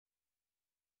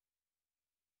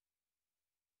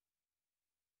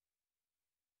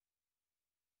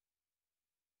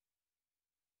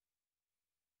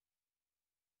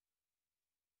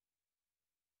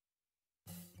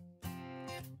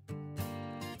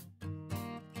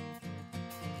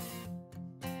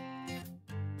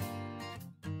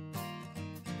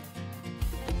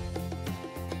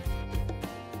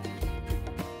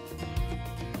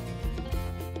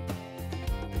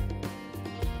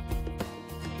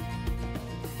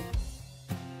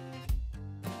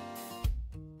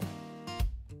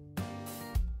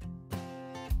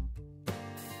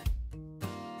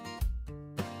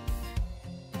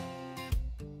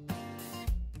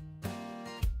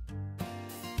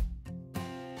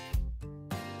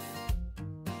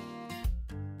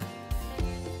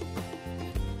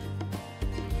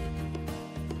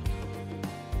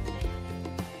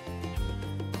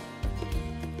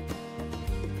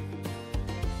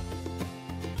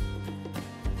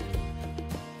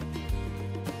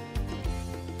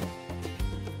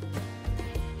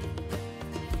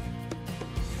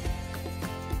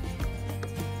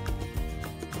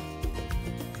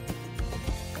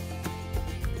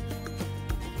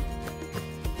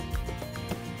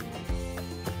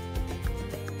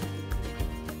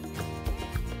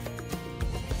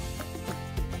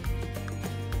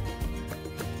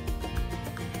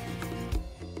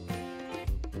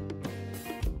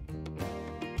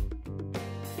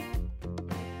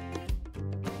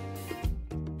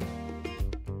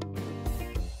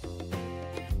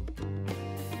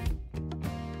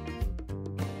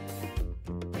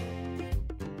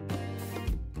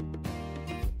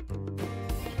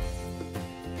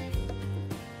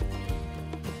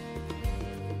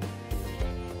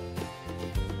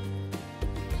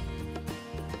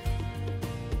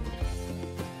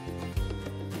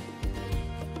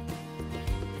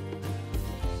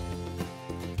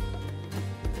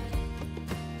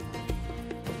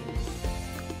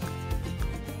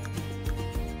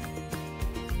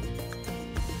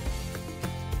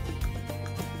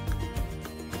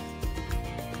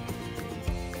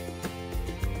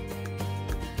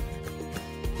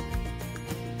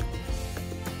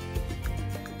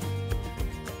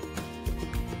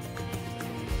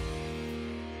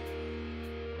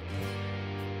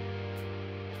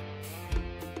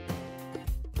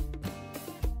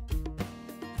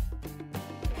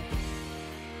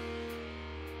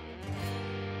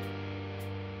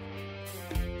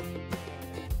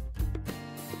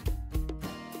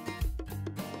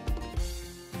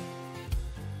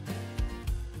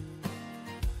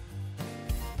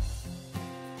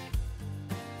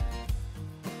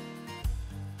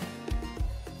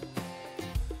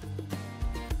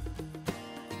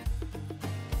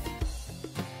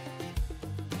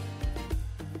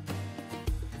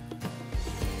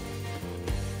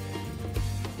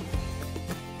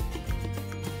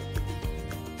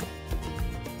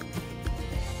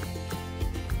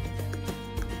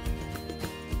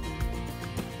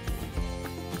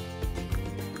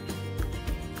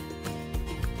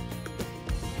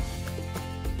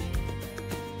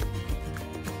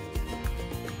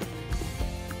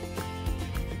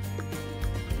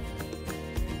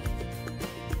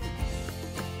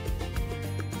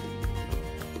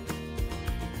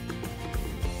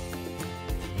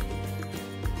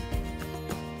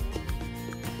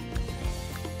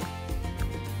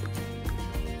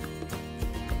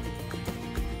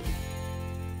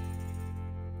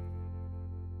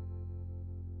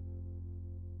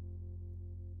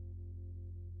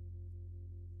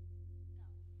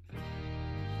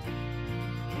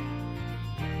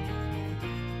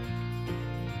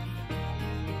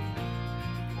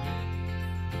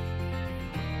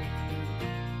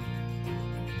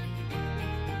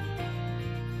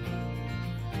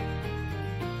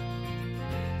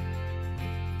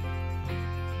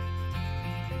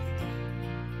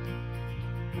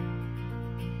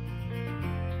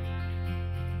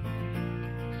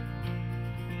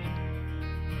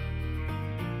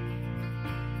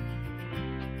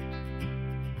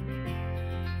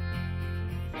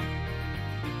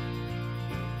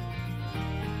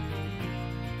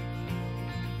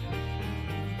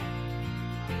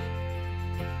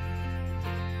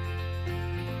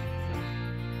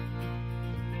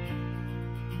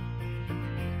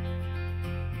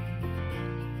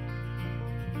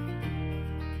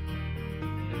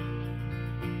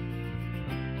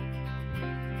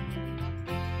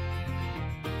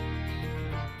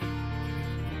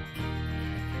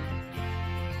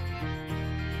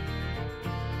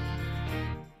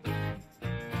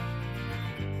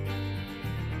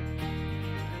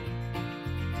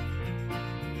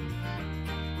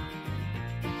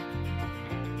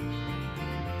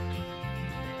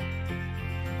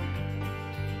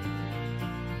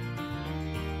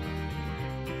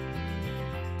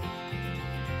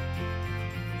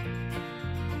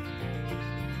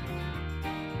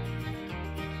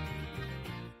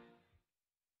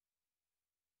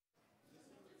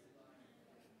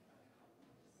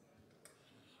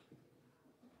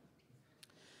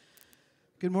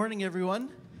Good morning, everyone.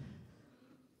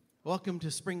 Welcome to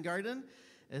Spring Garden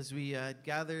as we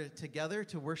gather together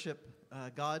to worship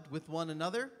God with one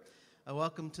another.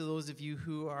 Welcome to those of you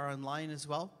who are online as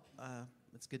well.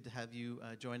 It's good to have you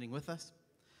joining with us.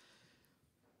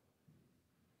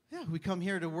 Yeah, we come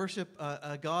here to worship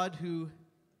a God who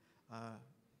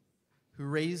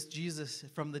raised Jesus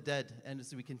from the dead, and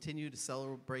as we continue to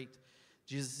celebrate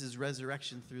Jesus'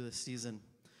 resurrection through this season.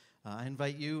 I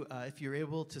invite you, if you're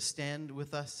able, to stand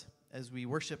with us as we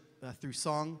worship through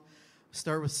song.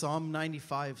 Start with Psalm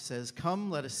 95 says,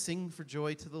 "Come, let us sing for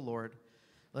joy to the Lord.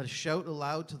 Let us shout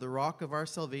aloud to the rock of our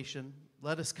salvation.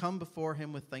 Let us come before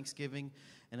him with thanksgiving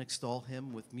and extol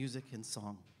him with music and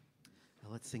song." Now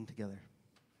let's sing together.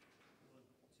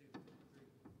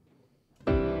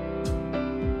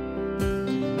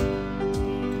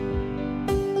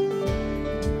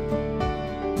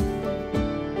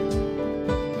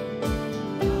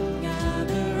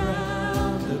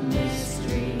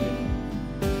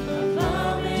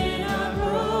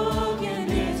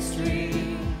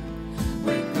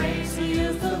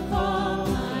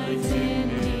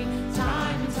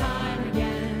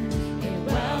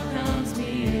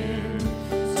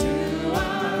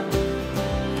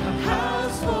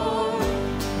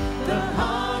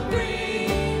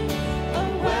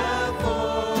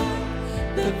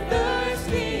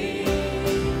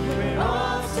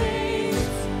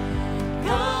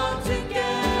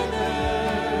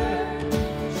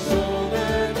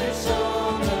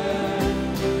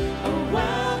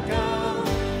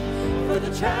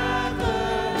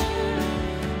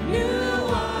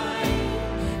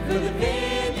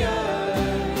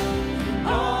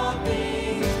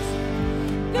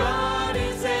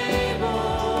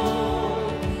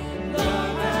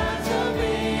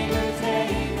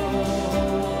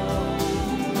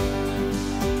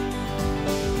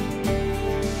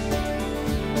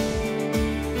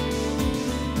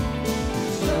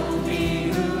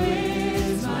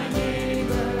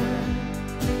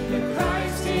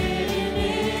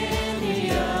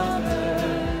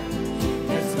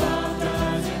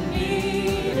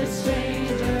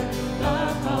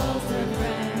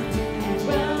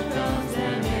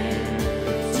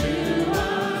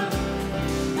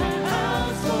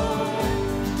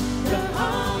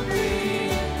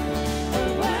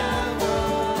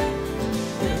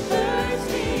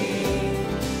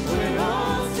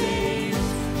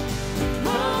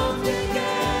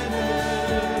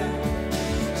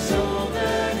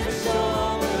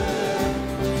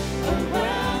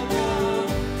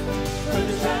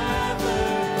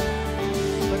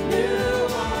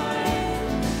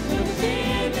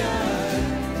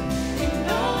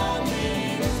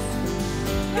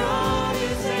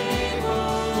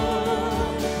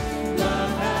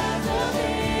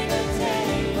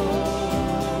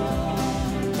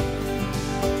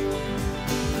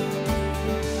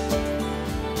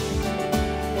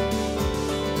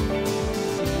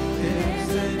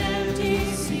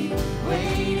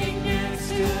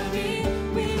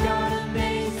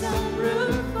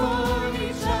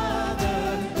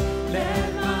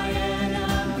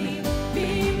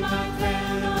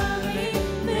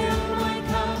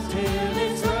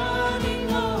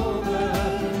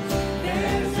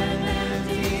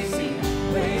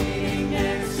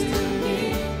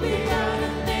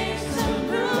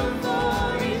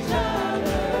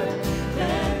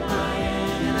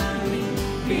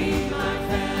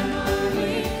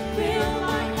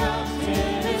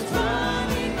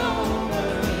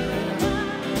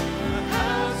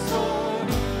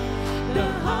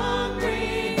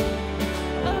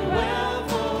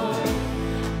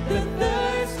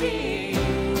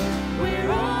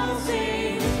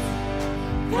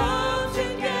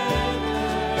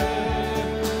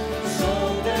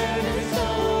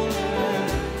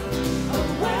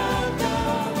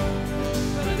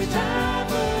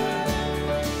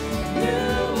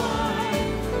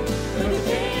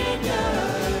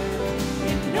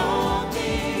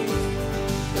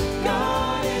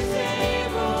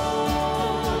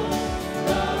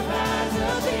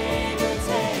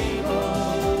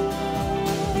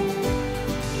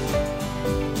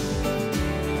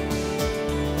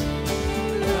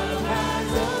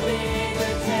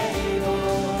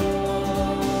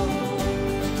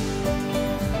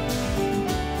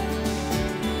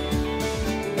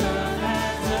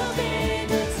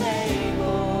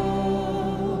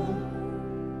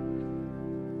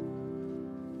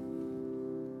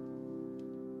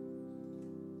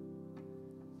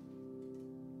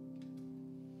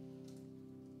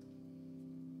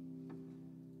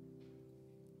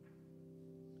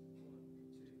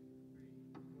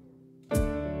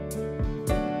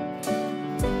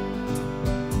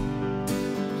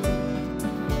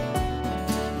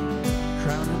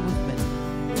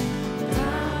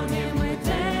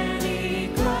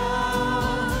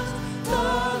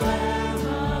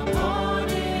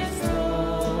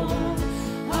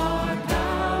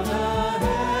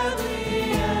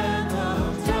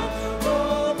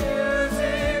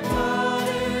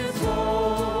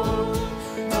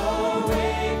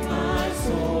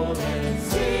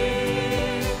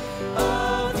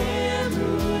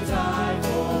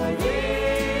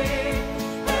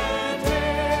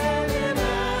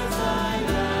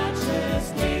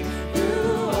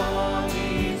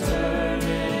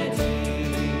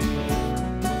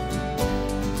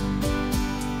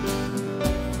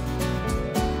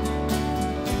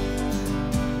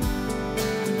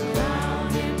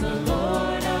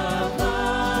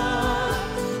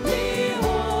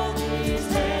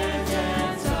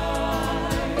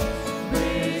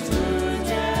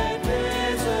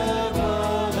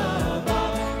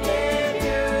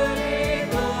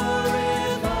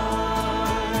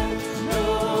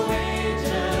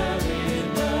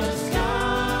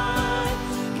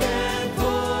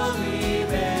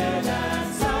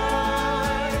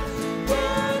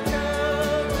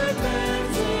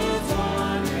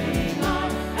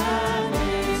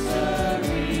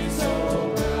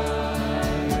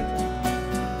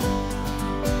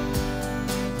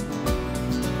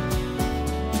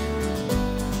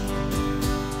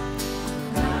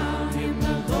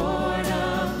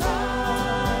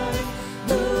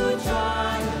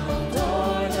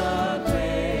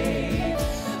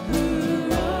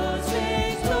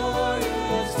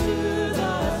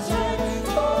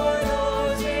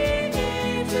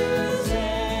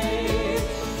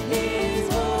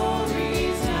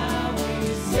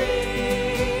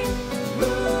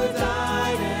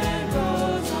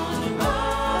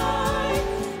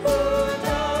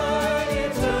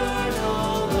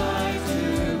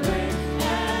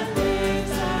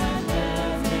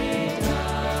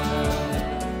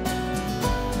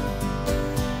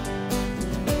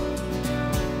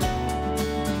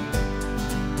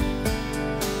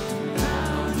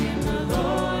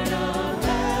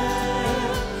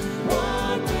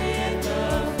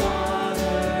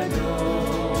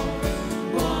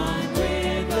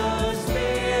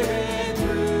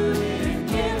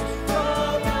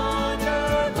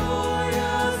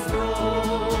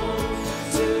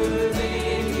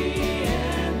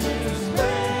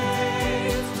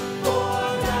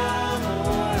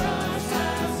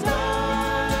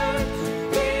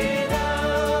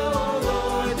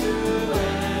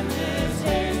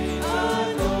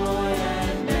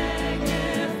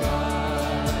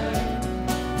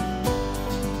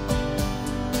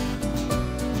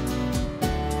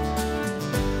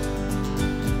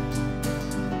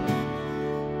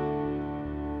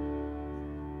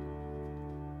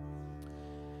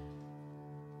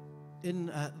 In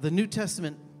the New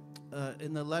Testament,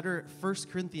 in the letter 1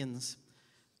 Corinthians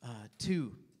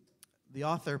 2, the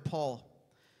author Paul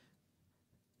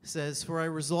says, "For I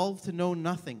resolved to know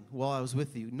nothing while I was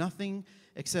with you, nothing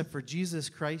except for Jesus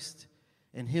Christ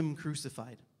and him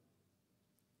crucified."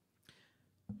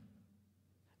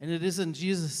 And it is in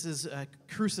Jesus'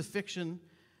 crucifixion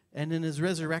and in his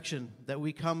resurrection that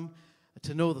we come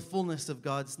to know the fullness of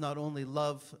God's not only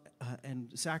love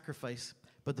and sacrifice,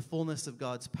 but the fullness of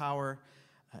God's power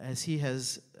as he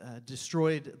has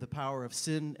destroyed the power of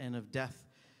sin and of death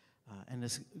and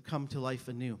has come to life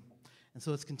anew. And so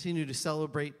let's continue to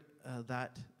celebrate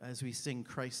that as we sing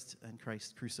Christ and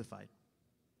Christ crucified.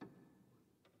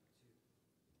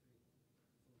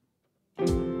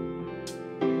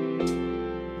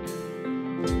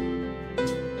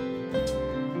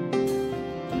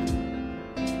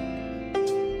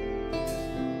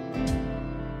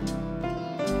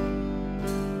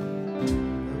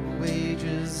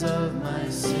 Of my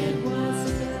sin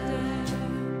was death.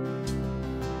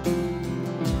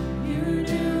 You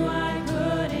knew I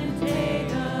couldn't take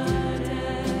a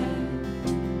death.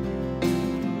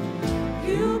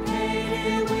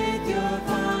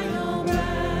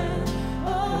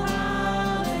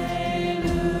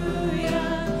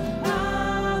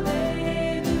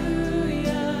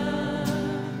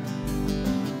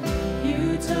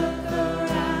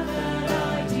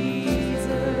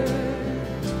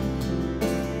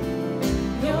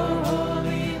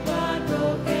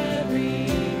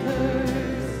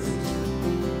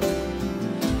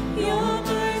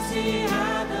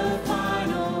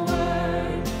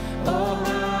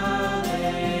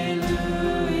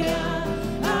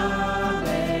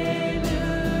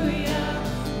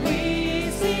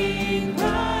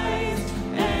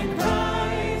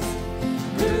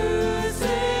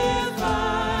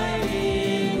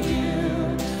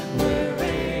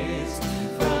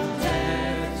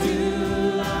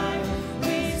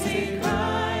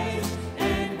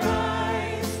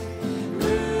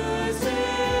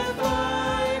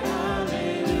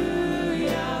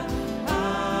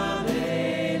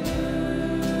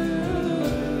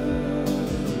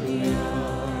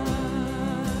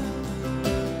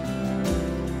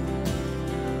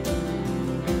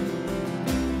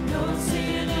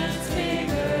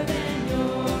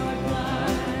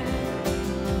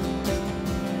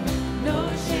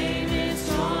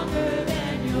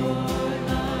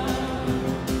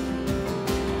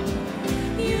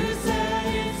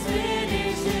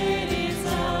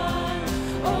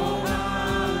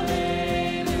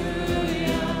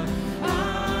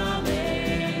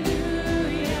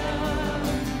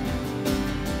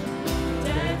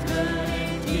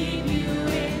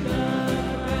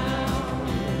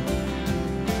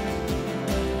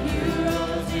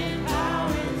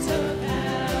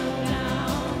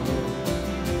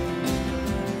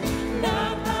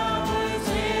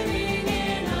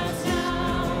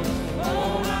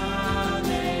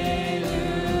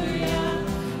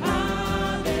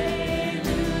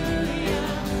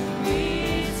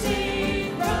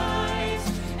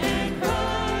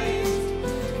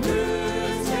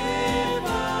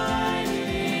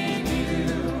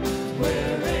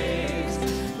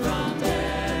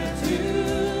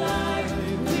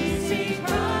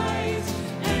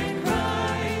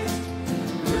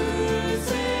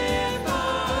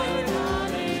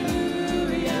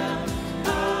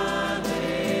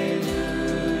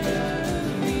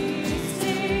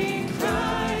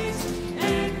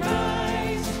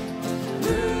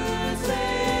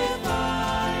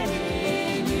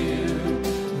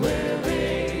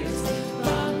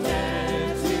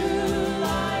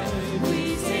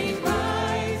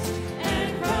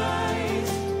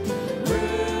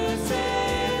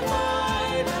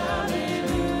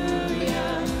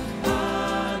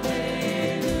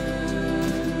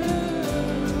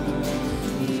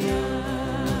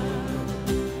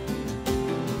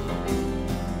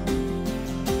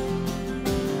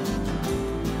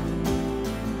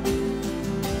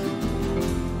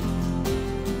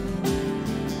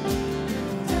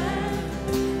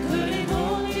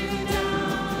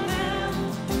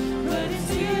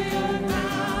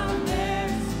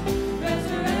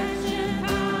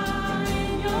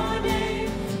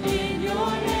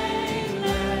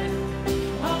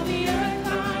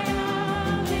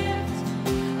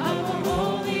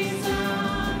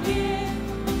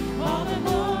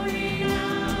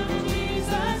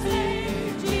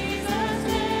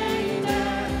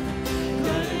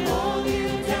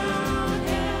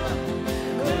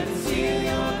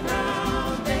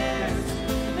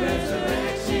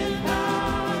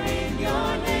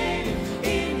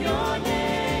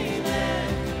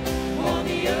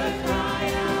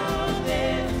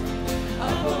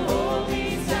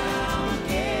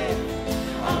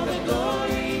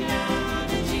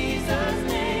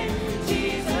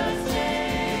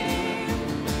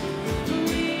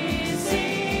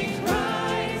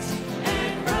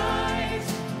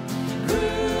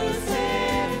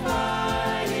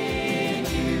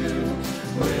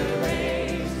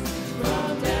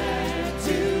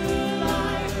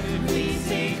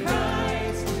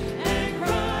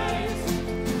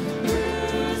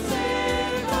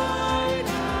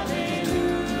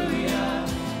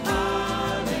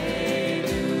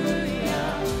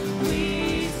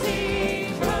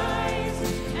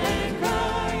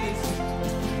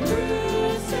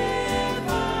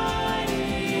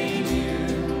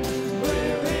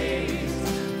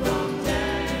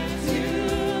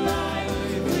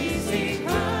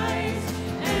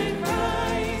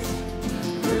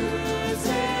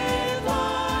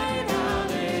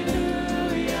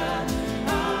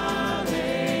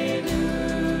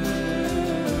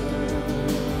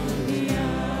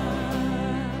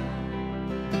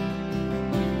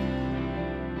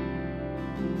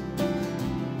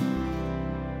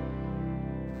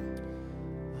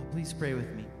 Please pray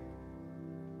with me.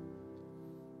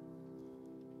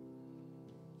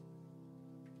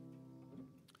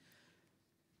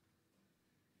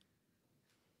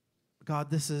 God,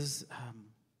 this is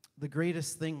the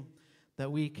greatest thing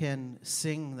that we can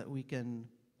sing, that we can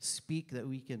speak, that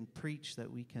we can preach, that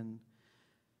we can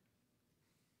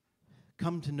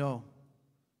come to know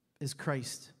is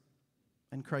Christ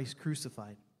and Christ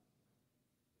crucified.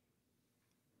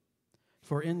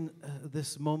 For in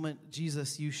this moment,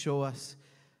 Jesus, you show us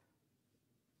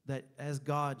that as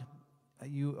God,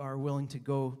 you are willing to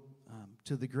go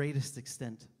to the greatest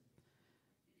extent.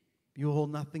 You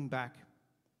hold nothing back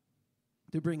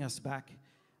to bring us back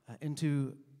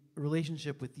into a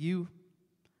relationship with you,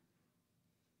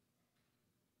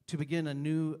 to begin a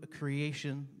new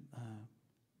creation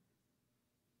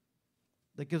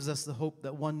that gives us the hope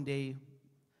that one day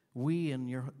we and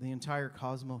the entire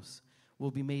cosmos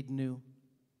will be made new,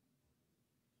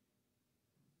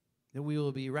 that we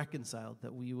will be reconciled,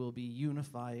 that we will be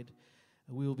unified,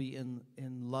 we will be in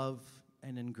love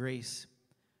and in grace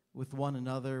with one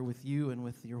another, with you, and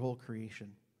with your whole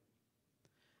creation.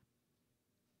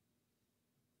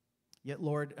 Yet,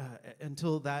 Lord,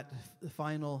 until that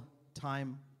final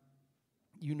time,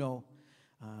 you know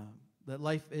that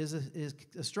life is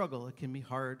a struggle. It can be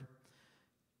hard.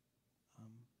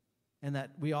 And that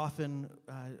we often,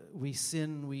 we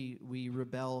sin, we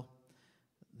rebel,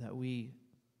 that we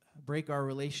break our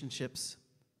relationships,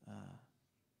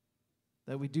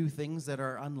 that we do things that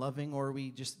are unloving, or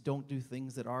we just don't do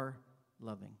things that are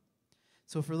loving.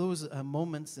 So for those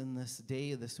moments in this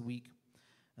day, this week,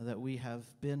 that we have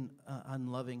been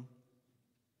unloving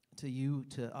to you,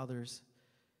 to others,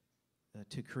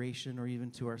 to creation, or even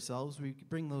to ourselves, we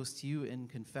bring those to you in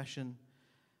confession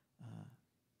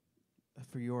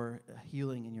for your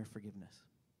healing and your forgiveness.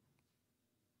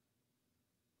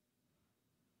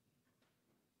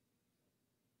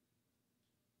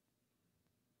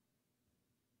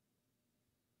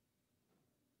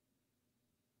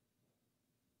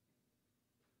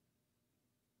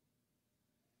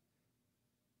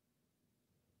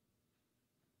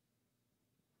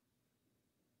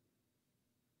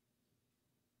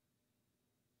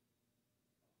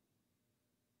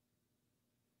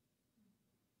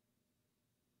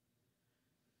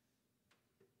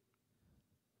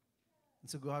 And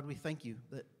so, God, we thank you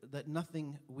that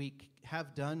nothing we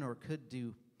have done or could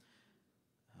do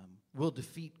will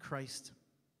defeat Christ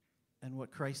and what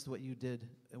you did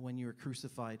when you were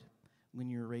crucified, when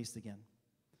you were raised again.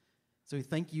 So we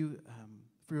thank you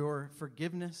for your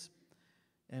forgiveness,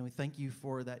 and we thank you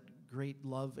for that great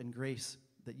love and grace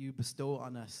that you bestow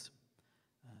on us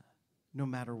no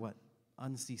matter what,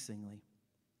 unceasingly.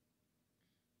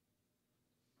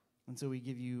 And so we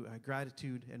give you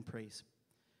gratitude and praise.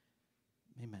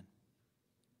 Amen.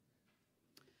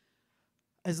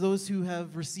 As those who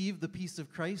have received the peace of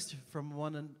Christ from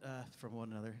one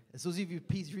another, as those of you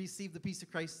who received the peace of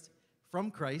Christ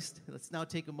from Christ, let's now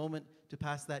take a moment to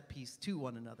pass that peace to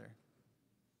one another.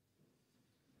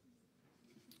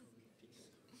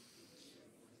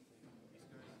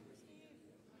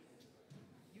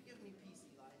 You give me peace,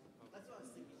 Eli. That's what I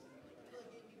was thinking. Eli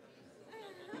gave me peace.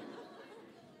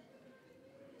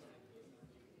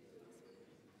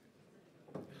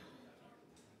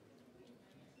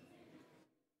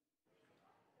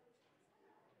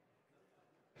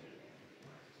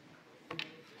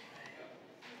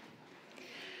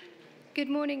 Good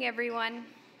morning, everyone.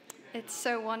 It's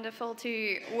so wonderful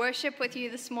to worship with you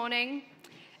this morning.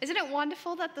 Isn't it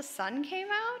wonderful that the sun came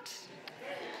out?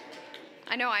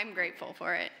 I know I'm grateful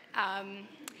for it.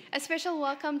 A special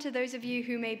welcome to those of you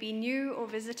who may be new or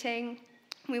visiting.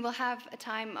 We will have a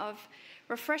time of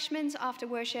refreshments after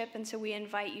worship, and so we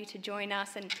invite you to join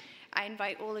us, and I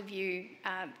invite all of you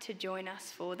to join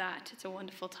us for that. It's a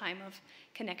wonderful time of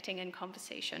connecting and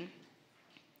conversation.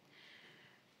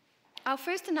 Our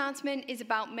first announcement is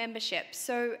about membership.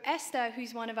 So Esther,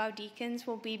 who's one of our deacons,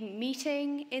 will be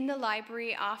meeting in the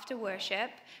library after worship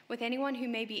with anyone who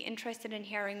may be interested in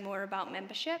hearing more about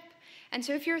membership. And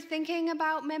so if you're thinking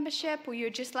about membership or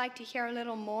you'd just like to hear a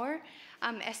little more,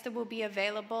 Esther will be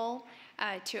available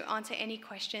to answer any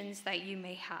questions that you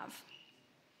may have.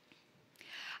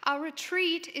 Our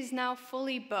retreat is now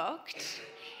fully booked.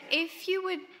 If you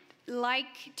would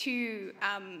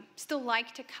still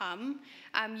like to come,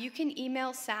 you can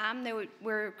email Sam.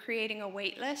 We're creating a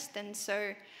wait list, and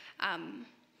so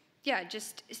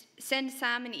just send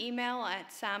Sam an email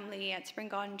at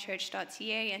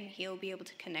samlee@springgardenchurch.ca, and he'll be able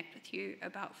to connect with you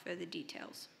about further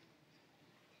details.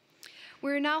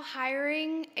 We're now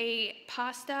hiring a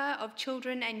pastor of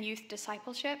children and youth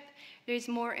discipleship. There's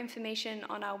more information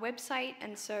on our website,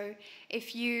 and so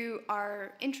if you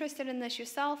are interested in this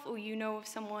yourself or you know of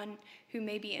someone who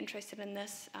may be interested in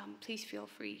this, please feel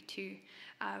free to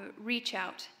reach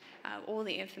out. All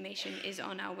the information is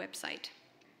on our website.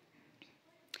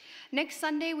 Next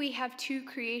Sunday, we have 2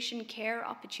 creation care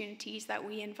opportunities that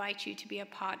we invite you to be a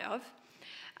part of.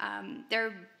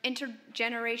 They're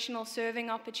intergenerational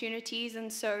serving opportunities,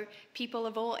 and so people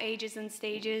of all ages and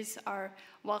stages are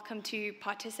welcome to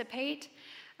participate.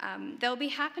 They'll be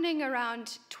happening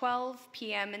around 12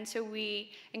 p.m., and so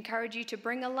we encourage you to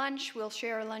bring a lunch. We'll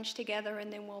share a lunch together,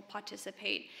 and then we'll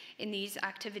participate in these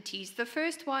activities. The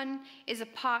first one is a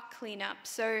park cleanup.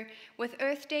 So with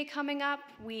Earth Day coming up,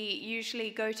 we usually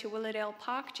go to Willowdale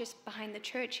Park, just behind the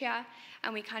church here,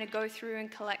 and we kind of go through and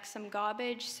collect some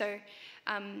garbage. So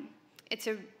it's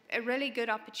a really good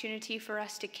opportunity for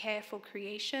us to care for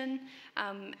creation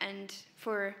and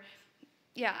for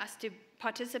us to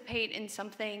participate in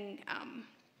something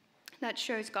that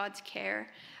shows God's care.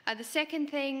 The second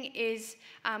thing is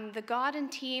the garden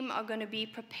team are going to be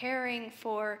preparing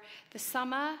for the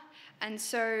summer, and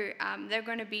so they're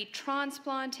going to be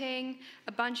transplanting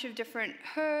a bunch of different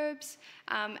herbs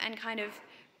and kind of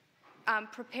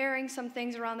preparing some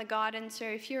things around the garden. So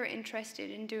if you're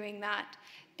interested in doing that,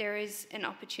 there is an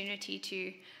opportunity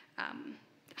to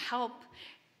help.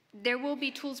 There will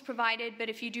be tools provided, but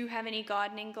if you do have any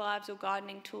gardening gloves or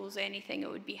gardening tools or anything, it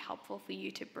would be helpful for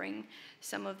you to bring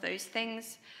some of those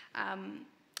things.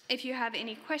 If you have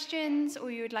any questions or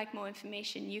you would like more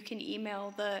information, you can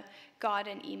email the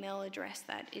garden email address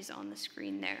that is on the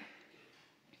screen there.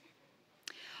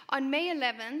 On May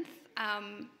 11th,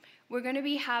 we're going to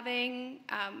be having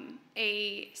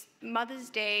a Mother's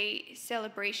Day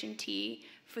celebration tea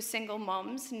for single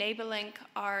moms. NeighborLink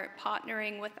are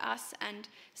partnering with us and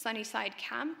Sunnyside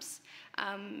Camps.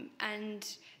 And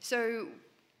so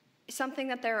something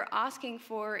that they're asking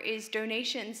for is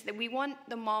donations. That we want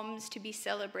the moms to be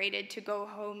celebrated, to go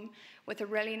home with a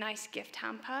really nice gift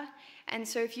hamper. And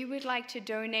so if you would like to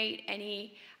donate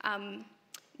any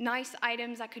nice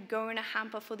items that could go in a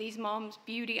hamper for these moms,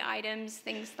 beauty items,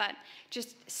 things that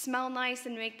just smell nice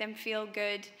and make them feel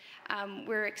good,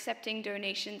 we're accepting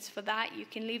donations for that. You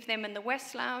can leave them in the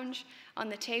West Lounge on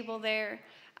the table there.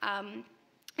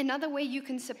 Another way you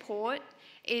can support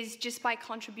is just by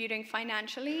contributing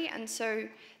financially, and so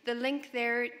the link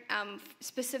there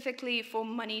specifically for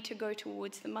money to go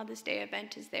towards the Mother's Day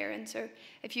event is there. And so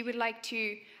if you would like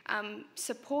to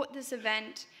support this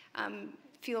event,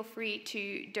 feel free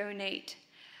to donate.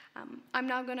 I'm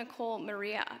now going to call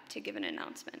Maria up to give an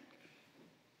announcement.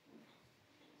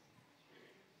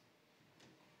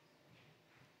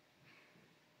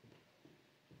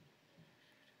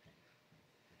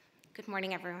 Good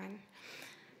morning, everyone.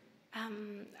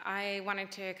 I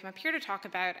wanted to come up here to talk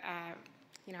about,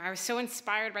 I was so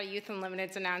inspired by Youth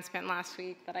Unlimited's announcement last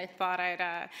week that I thought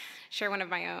I'd share one of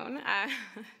my own.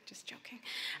 Just joking.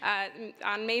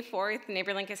 On May 4th,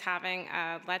 NeighborLink is having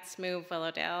a Let's Move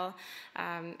Willowdale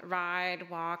ride,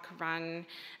 walk, run.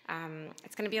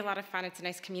 It's going to be a lot of fun. It's a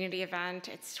nice community event.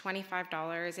 It's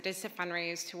 $25. It is to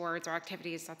fundraise towards our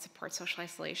activities that support social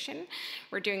isolation.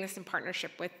 We're doing this in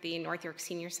partnership with the North York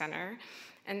Senior Center.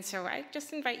 And so I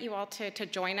just invite you all to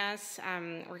join us.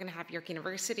 We're going to have York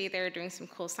University there doing some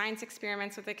cool science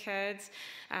experiments with the kids,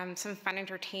 some fun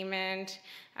entertainment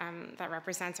that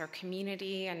represents our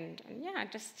community, and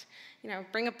just,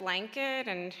 bring a blanket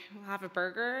and we'll have a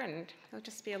burger, and it'll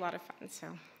just be a lot of fun. So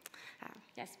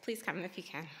yes, please come if you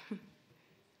can.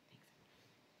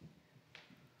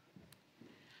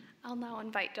 I'll now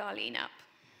invite Darlene up.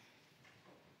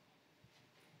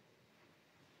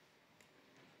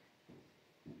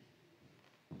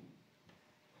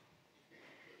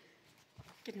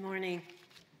 Good morning.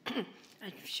 I'm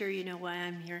sure you know why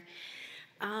I'm here.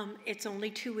 It's only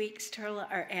 2 weeks till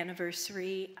our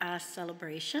anniversary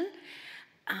celebration.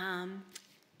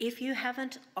 If you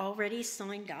haven't already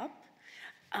signed up,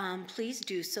 please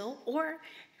do so, or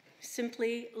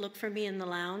simply look for me in the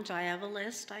lounge. I have a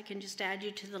list. I can just add you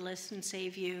to the list and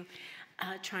save you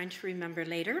trying to remember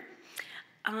later.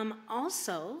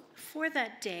 Also, for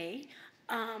that day,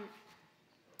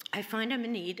 I find I'm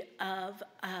in need of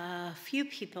a few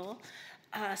people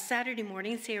Saturday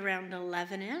morning, say around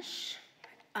 11-ish,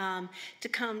 to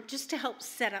come just to help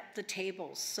set up the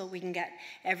tables so we can get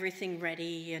everything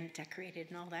ready and decorated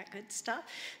and all that good stuff.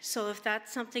 So if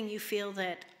that's something you feel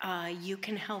that you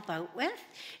can help out with,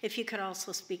 if you could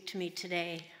also speak to me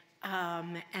today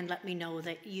and let me know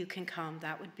that you can come,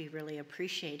 that would be really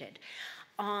appreciated.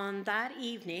 On that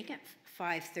evening at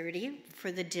 5:30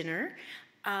 for the dinner.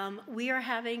 We are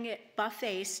having it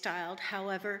buffet styled,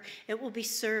 however, it will be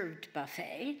served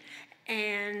buffet.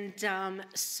 And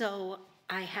so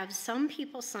I have some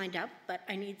people signed up, but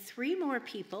I need 3 more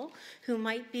people who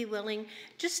might be willing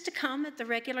just to come at the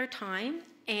regular time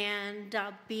and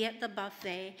be at the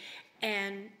buffet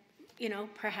and, you know,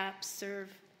 perhaps serve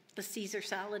the Caesar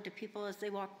salad to people as they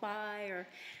walk by, or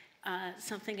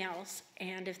something else.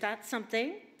 And if that's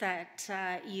something that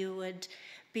you would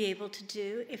be able to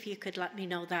do, if you could let me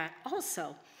know that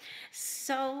also.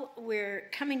 So we're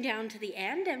coming down to the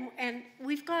end, and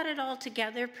we've got it all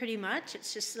together pretty much.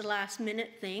 It's just the last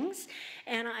minute things,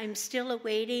 and I'm still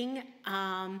awaiting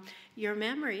your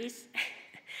memories.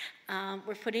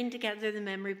 We're putting together the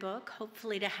memory book,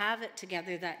 hopefully to have it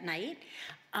together that night,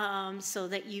 so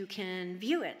that you can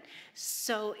view it.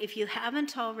 So if you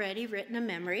haven't already written a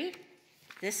memory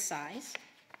this size,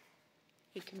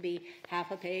 it can be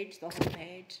half a page, the whole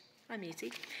page, I'm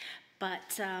easy.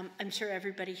 But I'm sure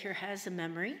everybody here has a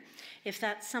memory. If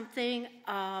that's something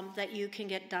that you can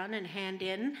get done and hand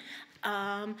in,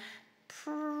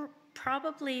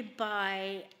 probably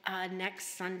by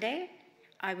next Sunday,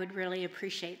 I would really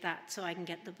appreciate that, so I can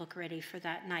get the book ready for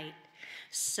that night.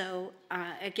 So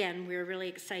again, we're really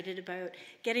excited about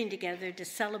getting together to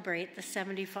celebrate the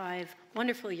 75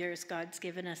 wonderful years God's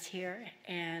given us here,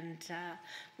 and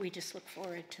we just look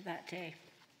forward to that day.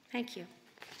 Thank you.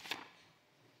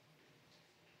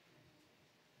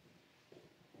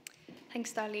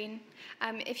 Thanks, Darlene.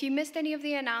 If you missed any of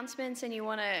the announcements and you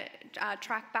want to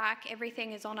track back,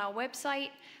 everything is on our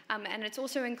website, and it's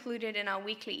also included in our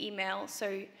weekly email.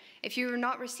 So if you're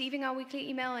not receiving our weekly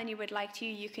email and you would like to,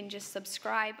 you can just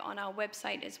subscribe on our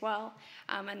website as well,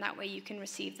 and that way you can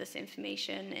receive this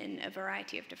information in a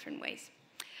variety of different ways.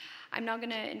 I'm now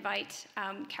going to invite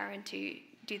Karen to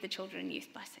do the Children and Youth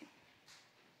Blessing.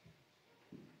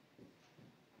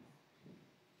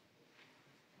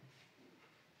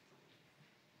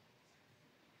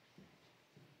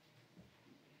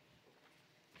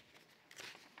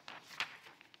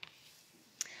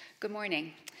 Good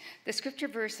morning. The scripture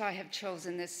verse I have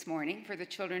chosen this morning for the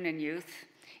children and youth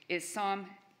is Psalm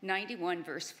 91,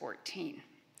 verse 14.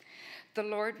 The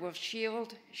Lord will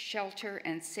shield, shelter,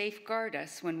 and safeguard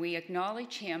us when we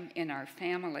acknowledge him in our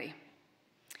family.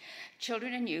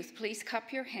 Children and youth, please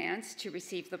cup your hands to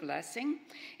receive the blessing,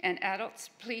 and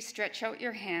adults, please stretch out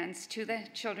your hands to the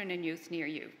children and youth near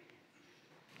you.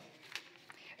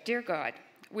 Dear God,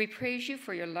 we praise you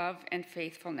for your love and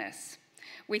faithfulness.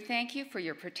 We thank you for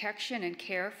your protection and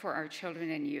care for our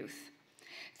children and youth.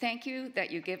 Thank you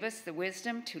that you give us the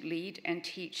wisdom to lead and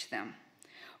teach them.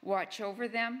 Watch over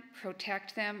them,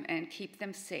 protect them, and keep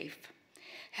them safe.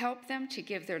 Help them to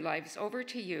give their lives over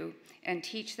to you and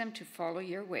teach them to follow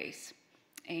your ways.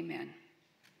 Amen.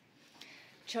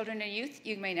 Children and youth,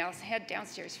 you may now head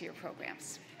downstairs for your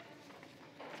programs.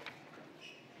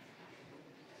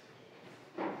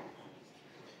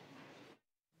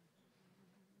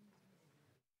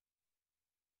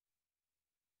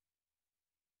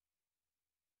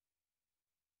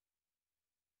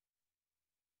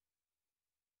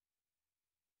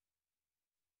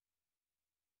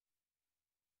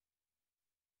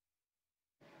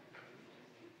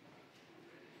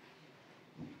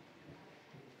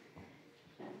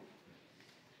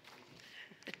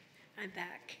 I'm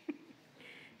back.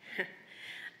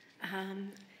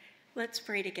 Let's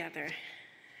pray together.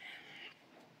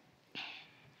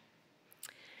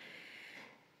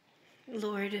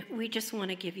 Lord, we just want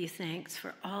to give you thanks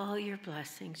for all your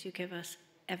blessings you give us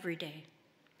every day,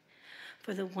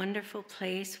 for the wonderful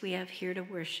place we have here to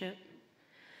worship,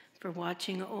 for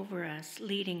watching over us,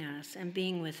 leading us, and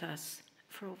being with us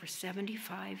for over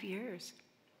 75 years.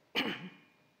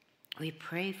 We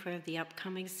pray for the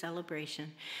upcoming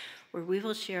celebration where we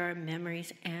will share our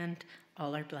memories and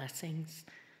all our blessings.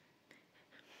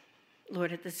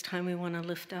 Lord, at this time we want to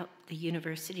lift up the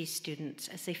university students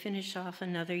as they finish off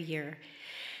another year.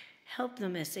 Help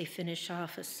them as they finish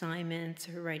off assignments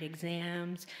or write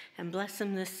exams, and bless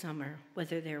them this summer,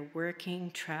 whether they're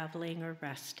working, traveling, or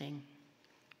resting.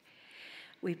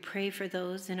 We pray for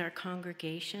those in our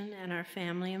congregation and our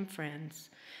family and friends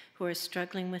who are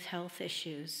struggling with health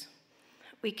issues.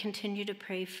 We continue to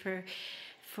pray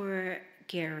for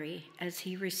Gary as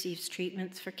he receives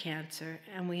treatments for cancer,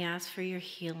 and we ask for your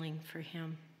healing for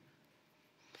him.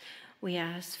 We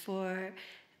ask for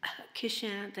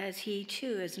Kishant as he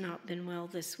too has not been well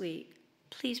this week.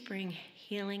 Please bring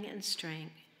healing and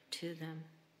strength to them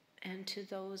and to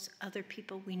those other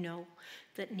people we know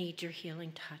that need your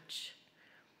healing touch.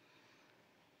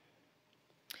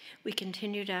 We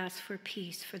continue to ask for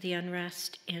peace for the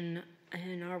unrest in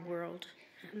in our world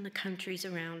and the countries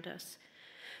around us.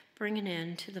 Bring an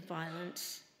end to the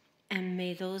violence, and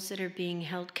may those that are being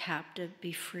held captive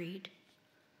be freed.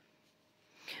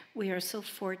 We are so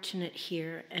fortunate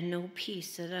here and know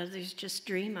peace that others just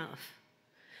dream of.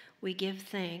 We give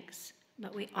thanks,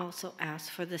 but we also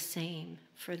ask for the same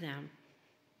for them.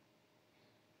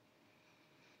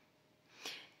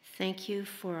 Thank you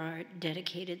for our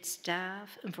dedicated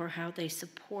staff and for how they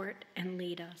support and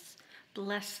lead us.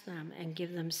 Bless them and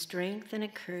give them strength and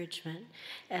encouragement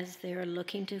as they are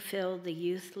looking to fill the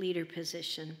youth leader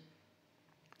position.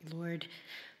 Lord,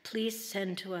 please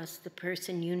send to us the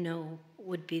person you know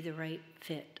would be the right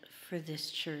fit for this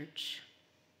church.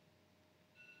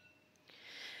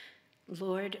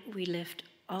 Lord, we lift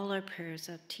all our prayers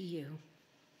up to you,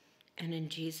 and in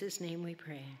Jesus' name we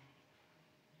pray.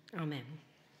 Amen.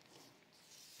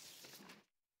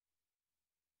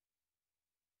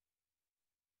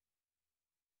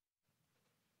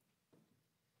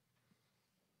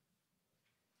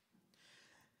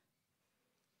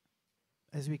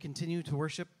 As we continue to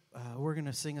worship, we're going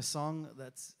to sing a song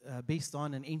that's based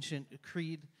on an ancient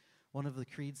creed, one of the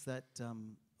creeds that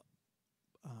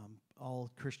all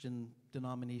Christian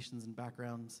denominations and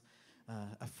backgrounds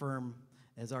affirm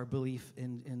as our belief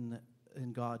in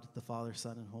God, the Father,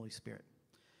 Son, and Holy Spirit.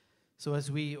 So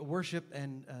as we worship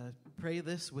and pray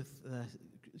this with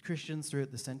Christians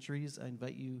throughout the centuries, I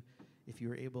invite you, if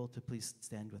you are able, to please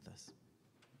stand with us.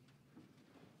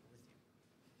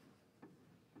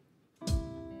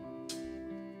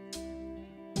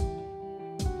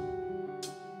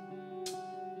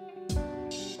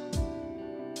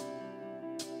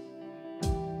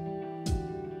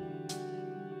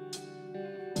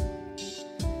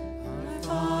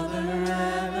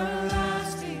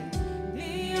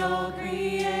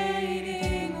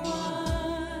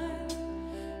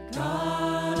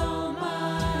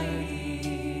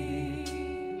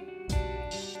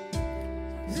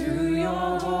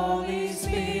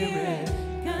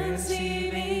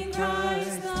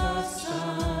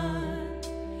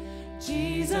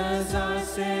 Jesus.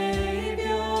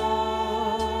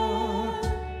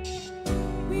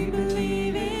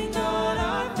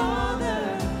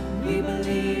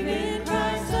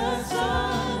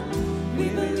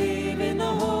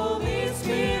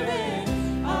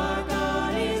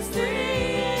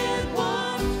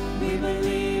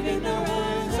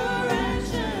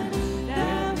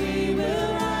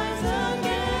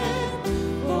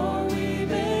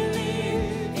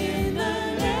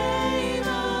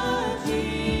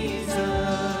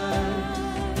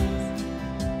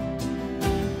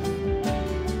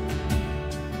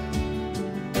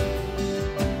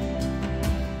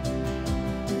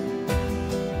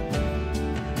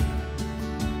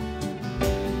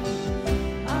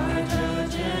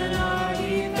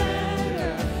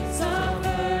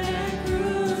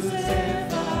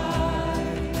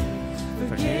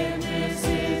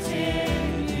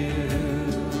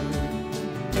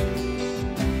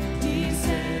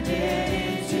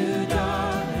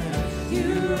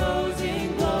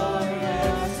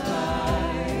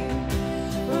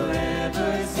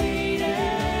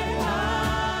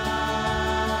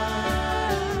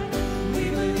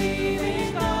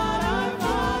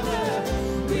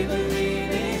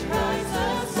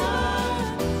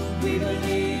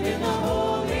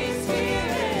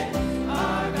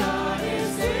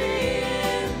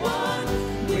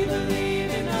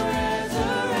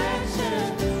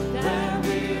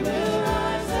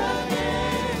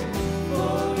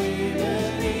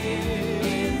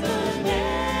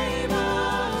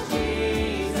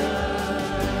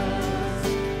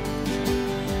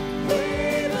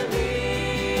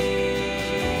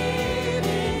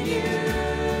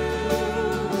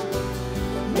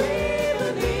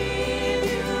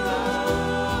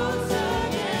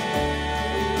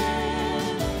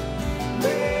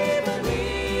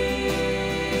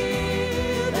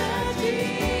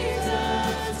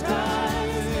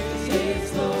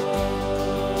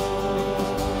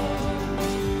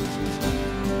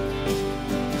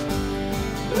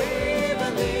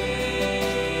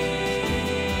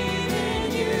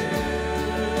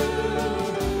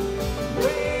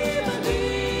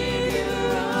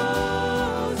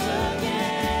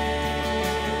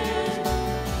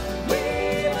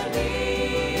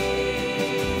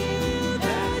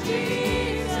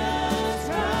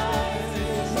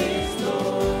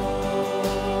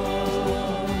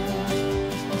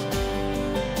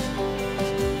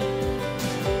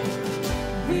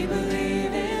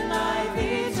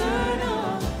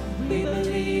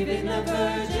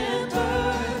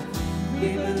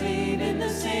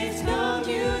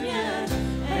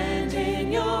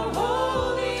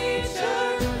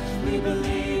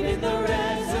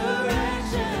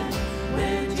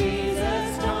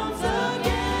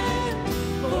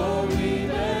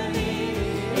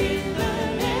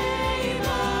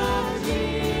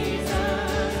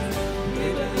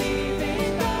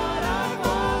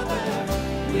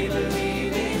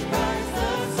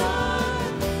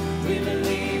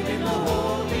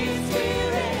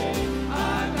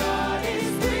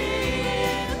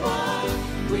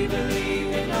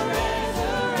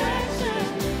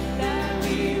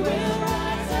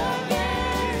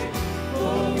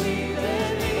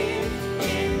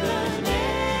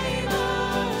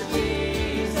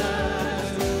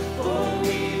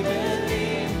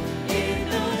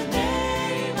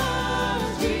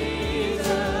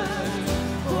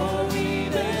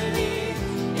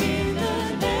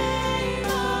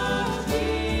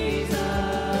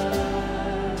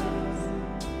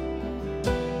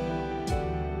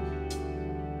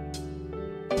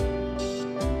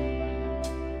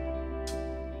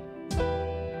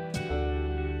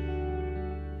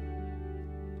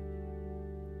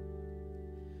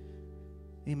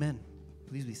 Amen.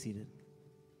 Please be seated.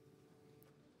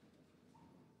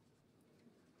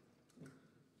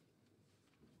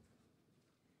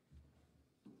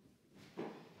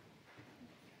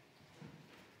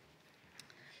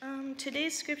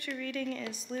 Today's scripture reading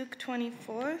is Luke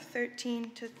 24,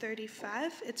 13 to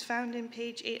 35. It's found in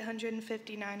page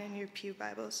 859 in your pew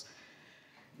Bibles.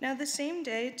 Now the same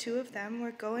day, 2 of them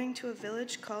were going to a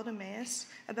village called Emmaus,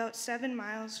 about 7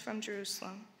 miles from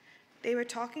Jerusalem. They were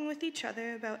talking with each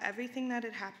other about everything that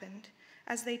had happened.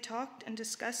 As they talked and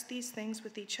discussed these things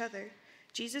with each other,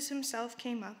 Jesus himself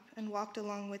came up and walked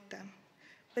along with them,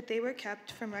 but they were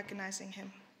kept from recognizing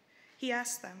him. He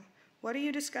asked them, "What are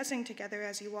you discussing together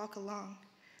as you walk along?"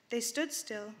 They stood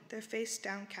still, their face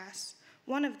downcast.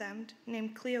 One of them,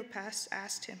 named Cleopas,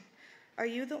 asked him, "Are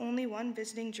you the only one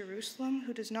visiting Jerusalem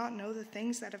who does not know the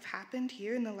things that have happened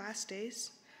here in the last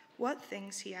days?" "What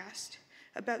things?" he asked.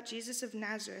 "About Jesus of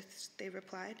Nazareth," they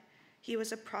replied. "He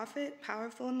was a prophet,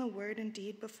 powerful in the word and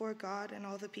deed before God and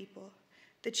all the people.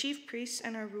 The chief priests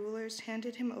and our rulers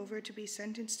handed him over to be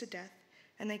sentenced to death,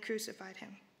 and they crucified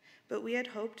him. But we had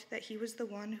hoped that he was the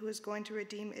one who was going to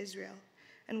redeem Israel.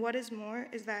 And what is more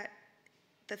is that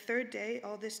the third day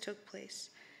all this took place.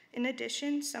 In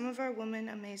addition, some of our women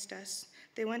amazed us.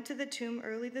 They went to the tomb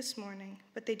early this morning,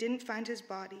 but they didn't find his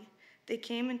body. They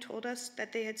came and told us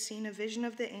that they had seen a vision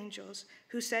of the angels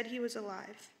who said he was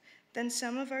alive. Then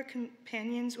some of our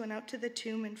companions went out to the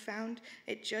tomb and found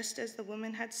it just as the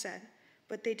women had said,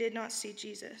 but they did not see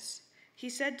Jesus." He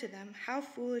said to them, "How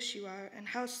foolish you are, and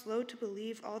how slow to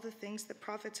believe all the things the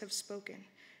prophets have spoken.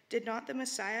 Did not the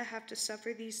Messiah have to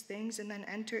suffer these things and then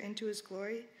enter into his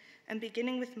glory?" And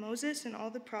beginning with Moses and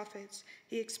all the prophets,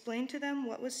 he explained to them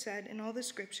what was said in all the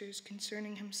scriptures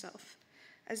concerning himself.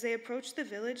 As they approached the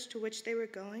village to which they were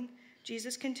going,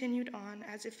 Jesus continued on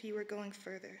as if he were going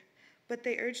further. But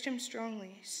they urged him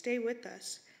strongly, "Stay with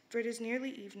us, for it is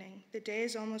nearly evening, the day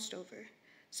is almost over."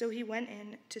 So he went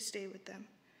in to stay with them.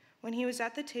 When he was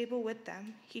at the table with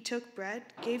them, he took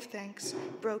bread, gave thanks,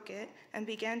 broke it, and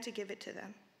began to give it to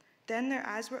them. Then their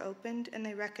eyes were opened, and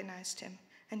they recognized him,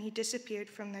 and he disappeared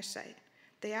from their sight.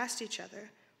 They asked each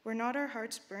other, "Were not our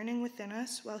hearts burning within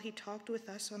us while he talked with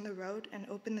us on the road and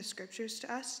opened the scriptures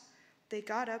to us?" They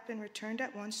got up and returned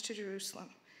at once to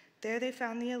Jerusalem. There they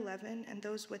found the 11 and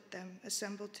those with them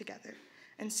assembled together,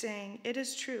 and saying, "It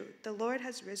is true, the Lord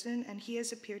has risen, and he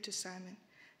has appeared to Simon."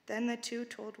 Then the two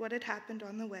told what had happened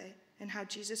on the way and how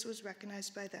Jesus was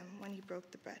recognized by them when he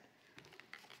broke the bread.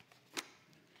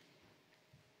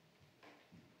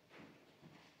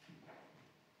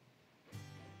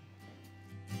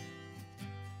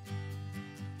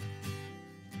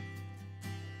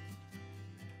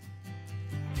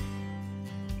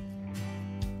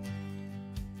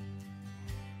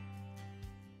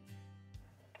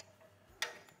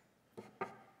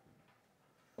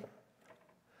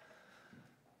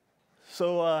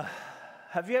 So,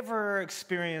 have you ever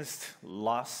experienced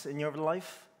loss in your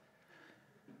life?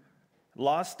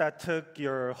 Loss that took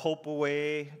your hope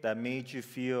away, that made you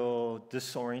feel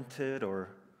disoriented or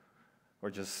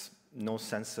just no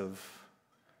sense of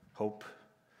hope?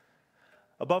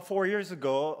 About 4 years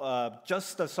ago,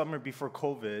 just the summer before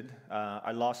COVID,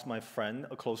 I lost my friend,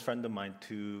 a close friend of mine,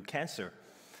 to cancer.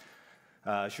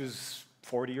 She was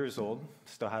 40 years old,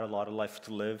 still had a lot of life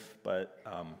to live, but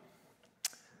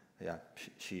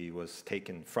she was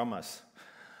taken from us.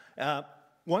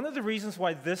 One of the reasons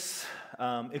why this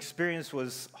experience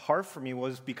was hard for me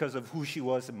was because of who she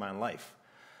was in my life.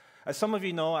 As some of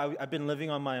you know, I've been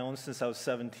living on my own since I was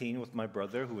 17 with my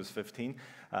brother, who was 15.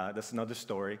 That's another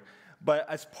story. But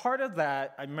as part of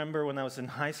that, I remember when I was in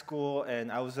high school,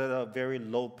 and I was at a very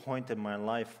low point in my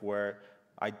life where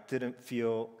I didn't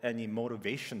feel any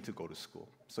motivation to go to school.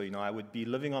 So, I would be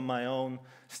living on my own,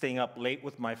 staying up late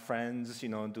with my friends,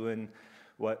 doing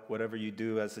whatever you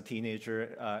do as a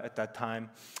teenager at that time.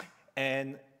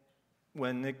 And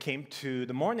when it came to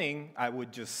the morning, I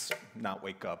would just not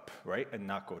wake up, right, and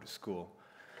not go to school.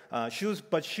 She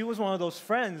was one of those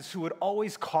friends who would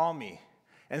always call me,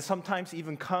 and sometimes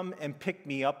even come and pick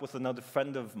me up with another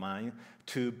friend of mine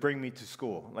to bring me to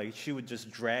school. Like, she would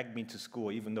just drag me to school,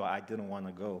 even though I didn't want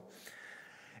to go.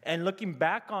 And looking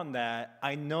back on that,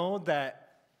 I know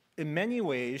that in many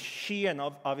ways, she and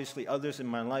obviously others in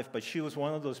my life, but she was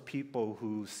one of those people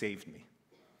who saved me.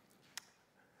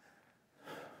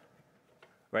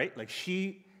 Right? Like,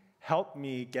 she helped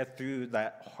me get through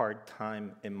that hard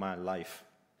time in my life.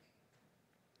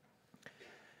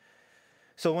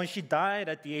 So when she died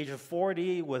at the age of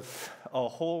 40, with a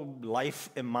whole life,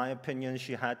 in my opinion,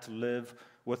 she had to live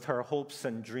with her hopes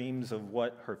and dreams of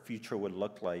what her future would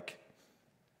look like.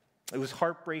 It was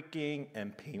heartbreaking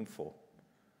and painful.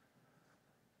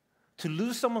 To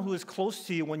lose someone who is close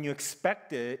to you when you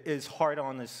expect it is hard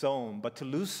on its own, but to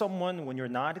lose someone when you're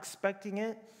not expecting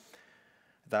it,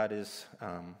 that is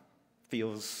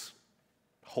feels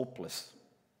hopeless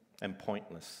and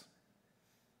pointless.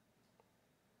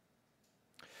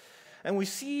 And we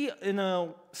see in a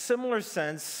similar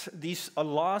sense a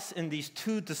loss in these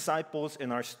two disciples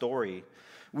in our story.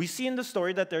 We see in the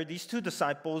story that there are these two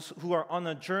disciples who are on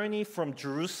a journey from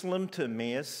Jerusalem to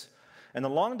Emmaus. And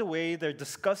along the way, they're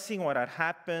discussing what had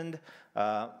happened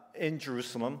in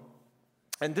Jerusalem.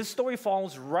 And this story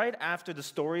follows right after the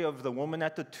story of the woman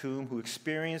at the tomb who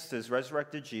experienced this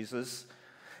resurrected Jesus.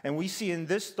 And we see in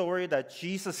this story that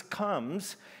Jesus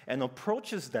comes and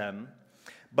approaches them,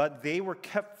 but they were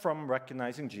kept from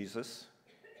recognizing Jesus.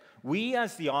 We,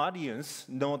 as the audience,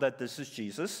 know that this is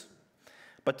Jesus.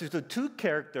 But to the two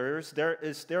characters,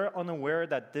 they're unaware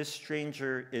that this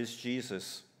stranger is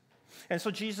Jesus. And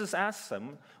so Jesus asks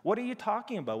them, what are you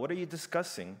talking about? What are you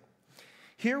discussing?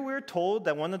 Here we're told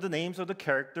that one of the names of the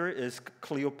character is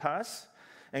Cleopas.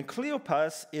 And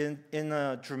Cleopas, in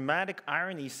a dramatic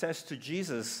irony, says to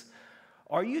Jesus,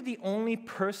 are you the only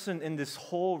person in this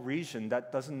whole region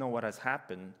that doesn't know what has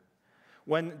happened?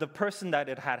 When the person that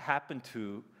it had happened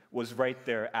to was right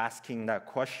there asking that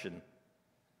question.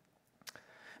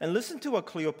 And listen to what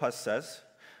Cleopas says.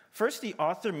 First, the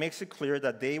author makes it clear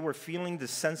that they were feeling the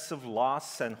sense of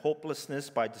loss and hopelessness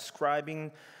by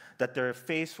describing that their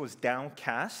face was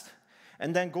downcast,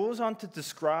 and then goes on to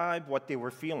describe what they were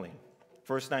feeling.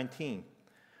 Verse 19.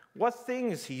 What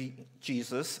things,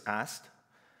 Jesus asked.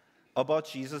 About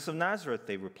Jesus of Nazareth,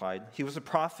 they replied. He was a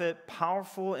prophet,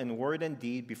 powerful in word and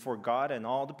deed before God and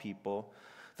all the people.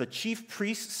 The chief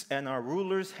priests and our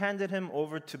rulers handed him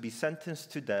over to be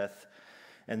sentenced to death,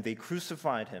 and they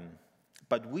crucified him.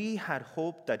 But we had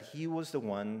hoped that he was the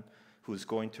one who was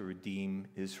going to redeem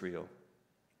Israel.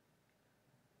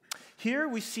 Here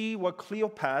we see what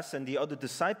Cleopas and the other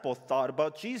disciple thought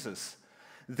about Jesus.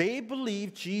 They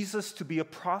believed Jesus to be a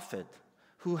prophet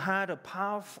who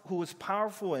was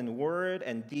powerful in word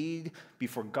and deed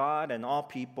before God and all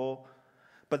people.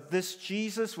 But this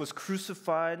Jesus was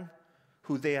crucified,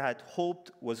 who they had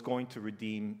hoped was going to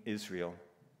redeem Israel.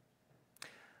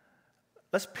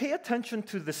 Let's pay attention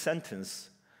to the sentence.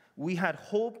 We had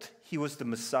hoped he was the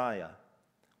Messiah.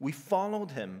 We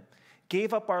followed him,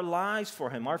 gave up our lives for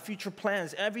him, our future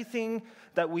plans, everything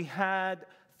that we had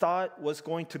thought was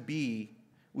going to be,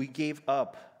 we gave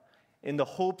up in the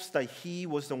hopes that he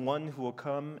was the one who will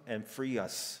come and free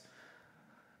us,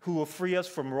 who will free us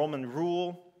from Roman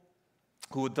rule,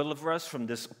 who will deliver us from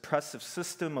this oppressive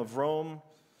system of Rome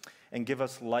and give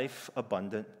us life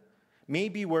abundant.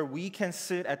 Maybe where we can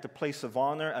sit at the place of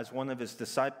honor as one of his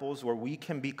disciples, where we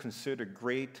can be considered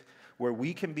great, where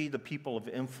we can be the people of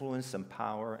influence and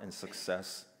power and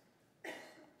success.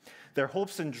 Their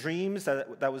hopes and dreams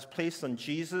that was placed on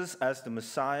Jesus as the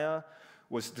Messiah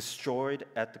was destroyed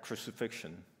at the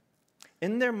crucifixion.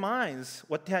 In their minds,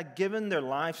 what they had given their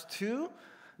lives to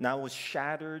now was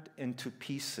shattered into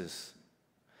pieces.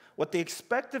 What they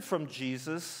expected from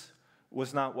Jesus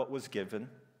was not what was given.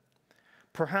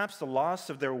 Perhaps the loss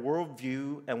of their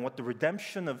worldview and what the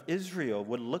redemption of Israel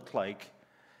would look like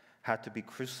had to be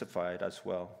crucified as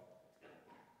well.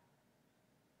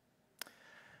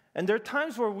 And there are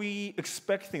times where we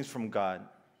expect things from God,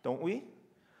 don't we?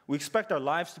 We expect our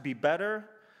lives to be better.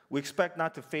 We expect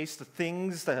not to face the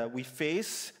things that we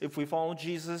face if we follow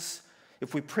Jesus.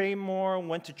 If we pray more,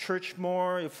 went to church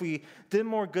more, if we did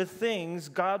more good things,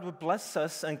 God would bless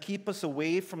us and keep us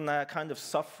away from that kind of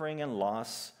suffering and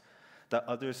loss that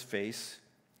others face.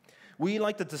 We,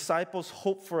 like the disciples,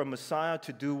 hope for a Messiah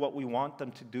to do what we want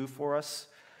them to do for us.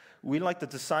 We, like the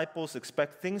disciples,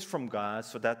 expect things from God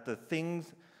so that the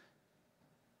things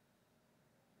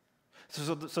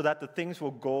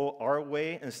will go our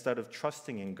way instead of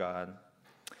trusting in God,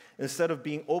 instead of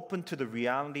being open to the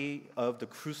reality of the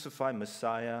crucified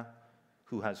Messiah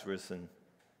who has risen.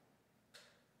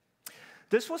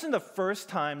 This wasn't the first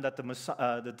time that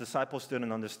the disciples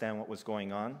didn't understand what was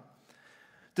going on.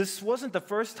 This wasn't the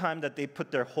first time that they put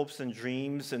their hopes and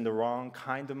dreams in the wrong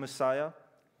kind of Messiah.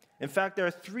 In fact, there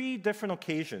are 3 different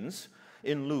occasions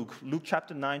in Luke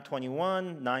chapter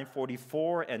 9:21,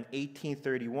 9:44, and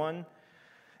 18:31.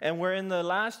 And we're in the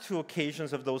last 2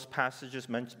 occasions of those passages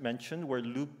mentioned, where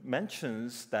Luke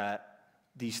mentions that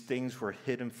these things were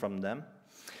hidden from them,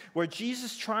 where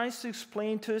Jesus tries to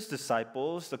explain to his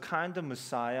disciples the kind of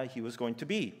Messiah he was going to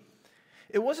be.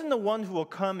 It wasn't the one who will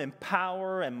come in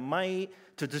power and might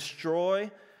to destroy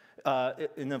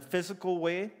in a physical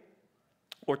way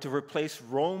or to replace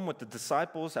Rome with the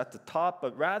disciples at the top,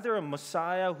 but rather a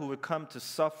Messiah who would come to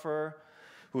suffer,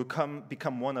 who would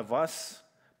become one of us,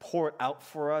 poured out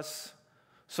for us,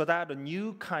 so that a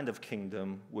new kind of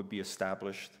kingdom would be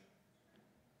established.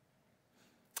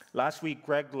 Last week,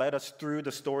 Greg led us through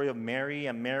the story of Mary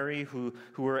and Mary, who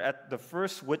were at the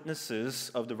first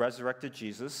witnesses of the resurrected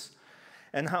Jesus,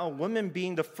 and how women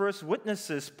being the first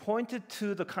witnesses pointed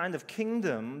to the kind of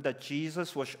kingdom that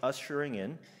Jesus was ushering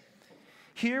in.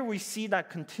 Here we see that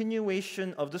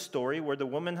continuation of the story where the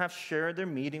women have shared their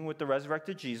meeting with the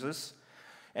resurrected Jesus,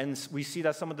 and we see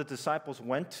that some of the disciples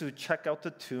went to check out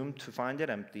the tomb to find it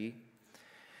empty,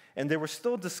 and they were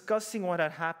still discussing what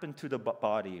had happened to the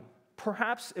body.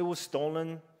 Perhaps it was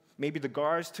stolen. Maybe the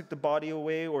guards took the body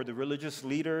away, or the religious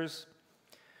leaders.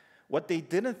 What they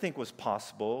didn't think was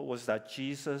possible was that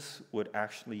Jesus would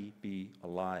actually be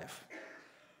alive.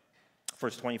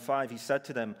 Verse 25, he said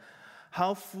to them,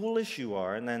 "How foolish you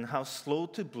are, and then how slow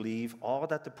to believe all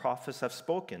that the prophets have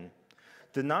spoken.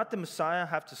 Did not the Messiah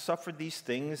have to suffer these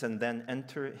things and then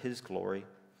enter his glory?"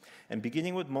 And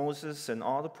beginning with Moses and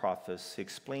all the prophets, he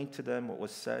explained to them what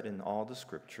was said in all the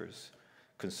scriptures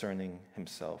concerning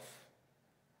himself.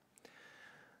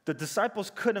 The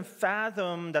disciples couldn't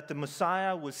fathom that the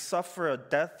Messiah would suffer a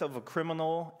death of a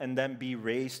criminal and then be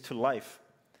raised to life.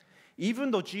 Even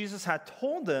though Jesus had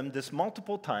told them this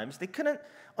multiple times, they couldn't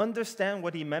understand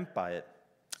what he meant by it.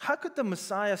 How could the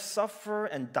Messiah suffer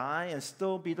and die and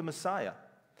still be the Messiah?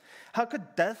 How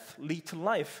could death lead to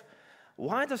life?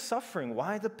 Why the suffering?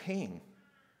 Why the pain?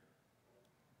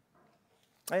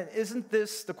 And isn't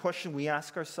this the question we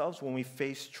ask ourselves when we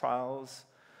face trials,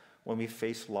 when we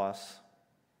face loss?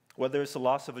 Whether it's the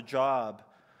loss of a job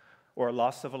or a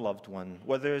loss of a loved one,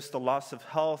 whether it's the loss of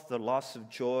health, the loss of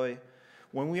joy,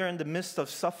 when we are in the midst of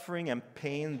suffering and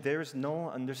pain, there's no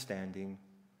understanding,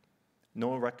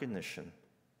 no recognition.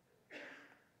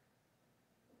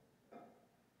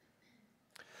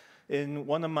 In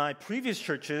one of my previous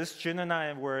churches, Jin and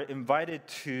I were invited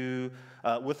to,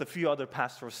 with a few other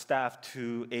pastoral staff,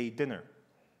 to a dinner.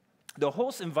 The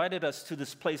host invited us to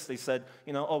this place. They said,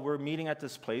 we're meeting at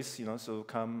this place, so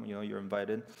come, you're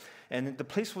invited. And the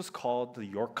place was called the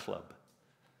York Club.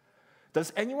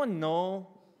 Does anyone know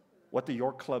what the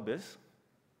York Club is?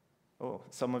 Oh,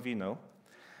 some of you know.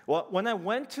 Well, when I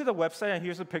went to the website, and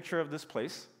here's a picture of this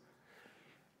place,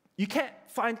 you can't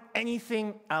find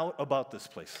anything out about this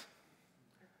place.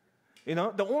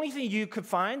 The only thing you could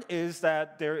find is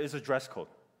that there is a dress code.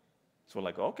 So we're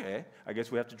like, okay, I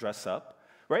guess we have to dress up.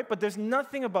 Right? But there's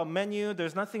nothing about menu.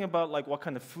 There's nothing about like what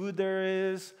kind of food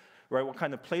there is, right? What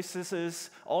kind of place this is.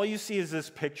 All you see is this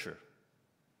picture,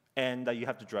 and that you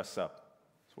have to dress up.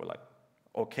 So we're like,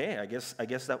 okay, I guess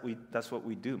that's what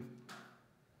we do.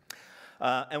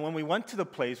 And when we went to the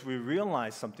place, we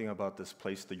realized something about this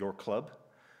place, the York Club.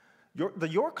 The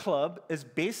York Club is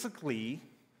basically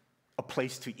a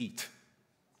place to eat.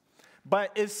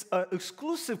 But it's an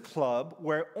exclusive club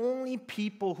where only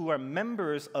people who are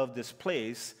members of this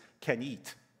place can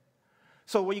eat.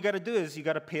 So what you got to do is you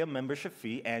got to pay a membership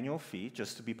fee, annual fee,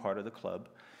 just to be part of the club.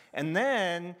 And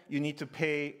then you need to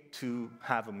pay to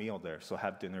have a meal there, so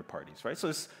have dinner parties, right? So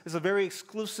it's a very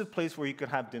exclusive place where you can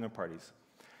have dinner parties.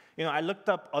 I looked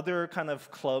up other kind of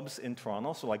clubs in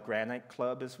Toronto, so like Granite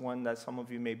Club is one that some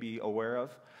of you may be aware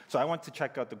of. So I went to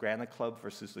check out the Granite Club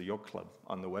versus the York Club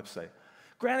on the website.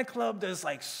 Granite Club, there's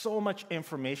like so much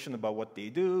information about what they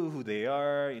do, who they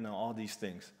are, all these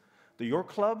things. The York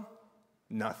Club,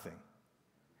 nothing.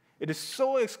 It is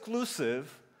so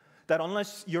exclusive that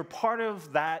unless you're part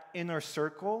of that inner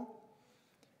circle,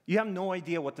 you have no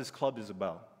idea what this club is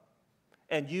about.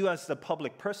 And you as the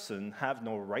public person have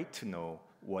no right to know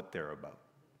what they're about.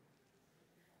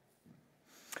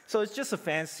 So it's just a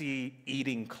fancy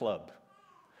eating club.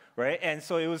 Right? And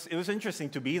so it was interesting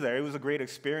to be there. It was a great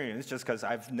experience just because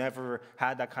I've never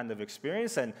had that kind of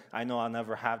experience, and I know I'll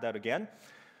never have that again,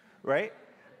 right?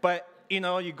 But, you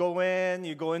go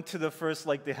into the first,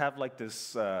 they have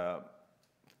this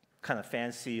kind of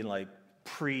fancy,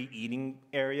 pre-eating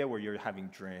area where you're having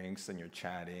drinks and you're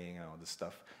chatting and all this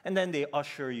stuff. And then they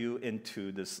usher you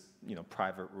into this,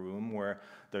 private room where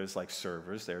there's,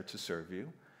 servers there to serve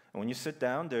you. And when you sit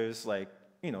down, there's,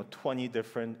 20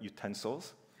 different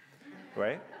utensils.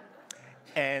 Right?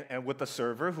 And with the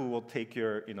server who will take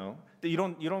your, I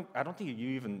don't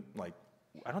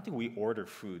think we order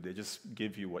food. They just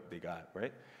give you what they got,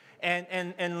 right?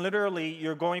 And literally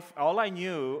all I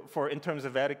knew in terms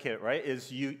of etiquette, right,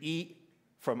 is you eat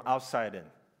from outside in,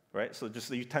 right? So just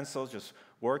the utensils, just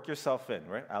work yourself in,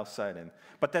 right? Outside in.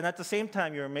 But then at the same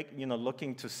time, you're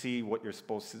looking to see what you're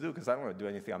supposed to do, because I don't want to do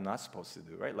anything I'm not supposed to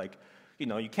do, right?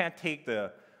 You can't take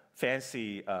the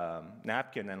fancy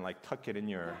napkin and tuck it in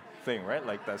your thing, right?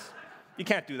 You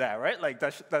can't do that, right? Like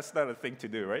that's not a thing to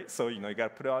do, right? So, you got to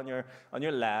put it on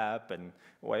your lap and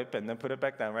wipe and then put it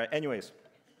back down, right? Anyways.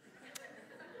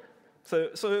 So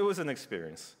it was an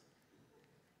experience.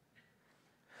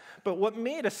 But what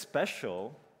made it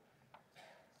special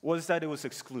was that it was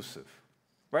exclusive,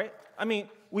 right? I mean,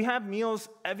 we have meals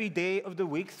every day of the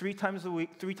week, 3 times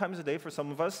a day for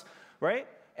some of us, right?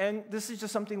 And this is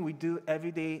just something we do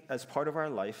every day as part of our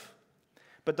life.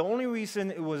 But the only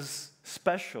reason it was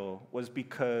special was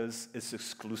because it's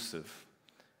exclusive.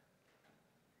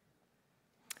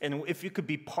 And if you could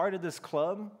be part of this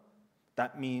club,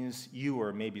 that means you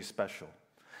are maybe special.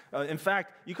 In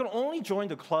fact, you can only join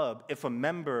the club if a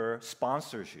member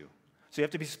sponsors you. So you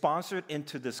have to be sponsored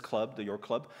into this club, your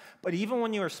club. But even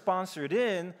when you are sponsored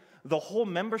in, the whole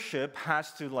membership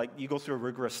has to, you go through a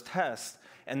rigorous test,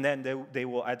 and then they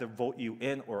will either vote you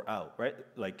in or out, right?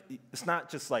 Like, it's not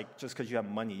just because you have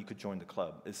money, you could join the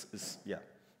club. It's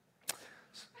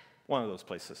one of those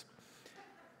places.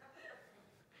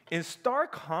 In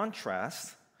stark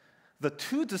contrast, the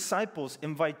 2 disciples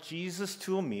invite Jesus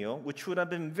to a meal, which would have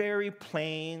been very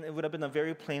plain. It would have been a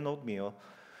very plain old meal,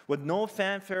 with no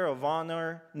fanfare of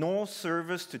honor, no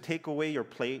service to take away your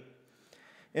plate.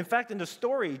 In fact, in the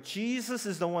story, Jesus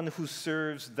is the one who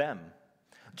serves them.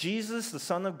 Jesus, the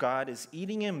Son of God, is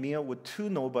eating a meal with 2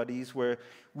 nobodies where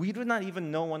we do not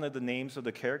even know one of the names of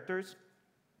the characters,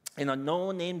 in a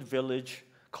no-named village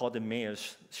called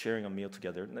Emmaus, sharing a meal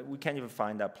together. We can't even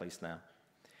find that place now.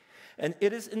 And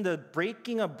it is in the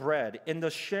breaking of bread, in the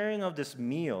sharing of this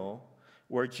meal,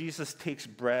 where Jesus takes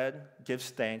bread, gives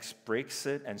thanks, breaks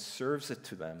it, and serves it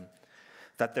to them,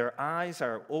 that their eyes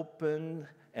are opened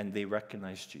and they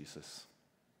recognize Jesus.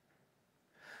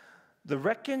 The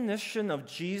recognition of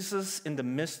Jesus in the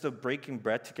midst of breaking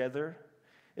bread together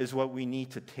is what we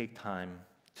need to take time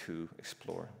to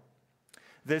explore.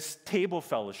 This table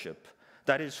fellowship,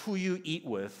 that is who you eat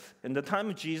with, in the time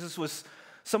of Jesus was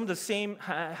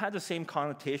had the same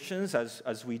connotations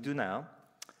as we do now.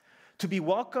 To be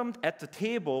welcomed at the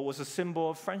table was a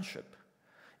symbol of friendship,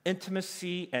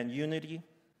 intimacy, and unity.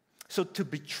 So to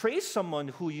betray someone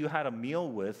who you had a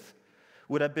meal with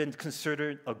would have been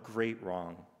considered a great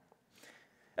wrong.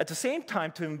 At the same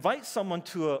time, to invite someone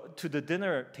to the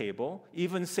dinner table,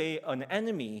 even say an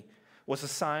enemy, was a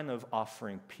sign of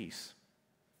offering peace.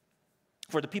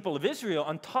 For the people of Israel,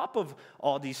 on top of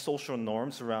all these social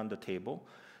norms around the table,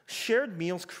 shared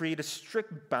meals created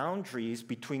strict boundaries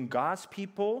between God's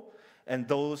people and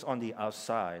those on the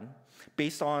outside,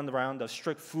 based on around the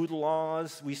strict food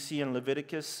laws we see in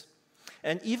Leviticus.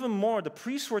 And even more, the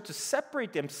priests were to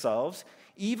separate themselves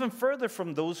even further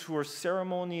from those who were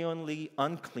ceremonially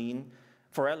unclean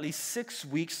for at least 6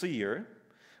 weeks a year,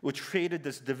 which created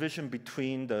this division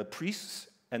between the priests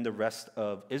and the rest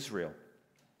of Israel.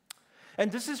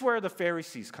 And this is where the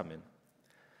Pharisees come in.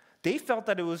 They felt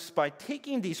that it was by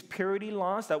taking these purity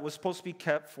laws that was supposed to be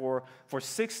kept for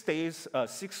 6 days,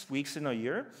 6 weeks in a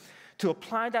year, to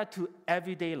apply that to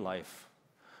everyday life.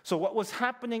 So what was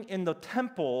happening in the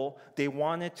temple, they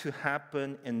wanted to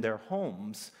happen in their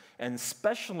homes, and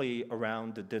especially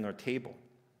around the dinner table.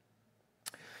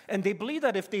 And they believed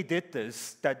that if they did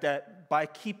this, that by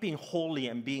keeping holy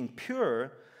and being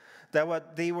pure, that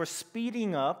what they were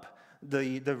speeding up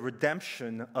the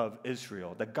redemption of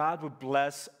Israel, that God would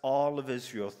bless all of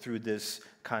Israel through this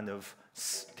kind of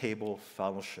table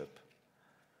fellowship.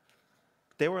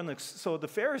 So the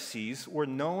Pharisees were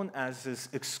known as this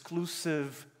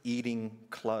exclusive eating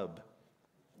club.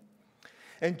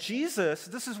 And Jesus,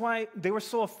 this is why they were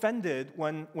so offended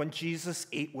when Jesus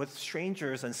ate with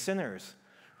strangers and sinners,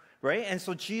 right? And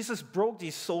so Jesus broke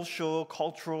these social,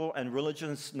 cultural, and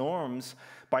religious norms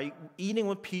by eating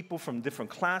with people from different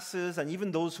classes and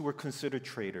even those who were considered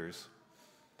traitors.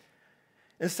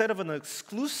 Instead of an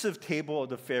exclusive table of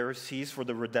the Pharisees for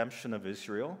the redemption of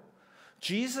Israel,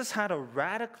 Jesus had a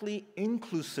radically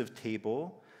inclusive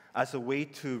table as a way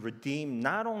to redeem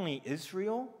not only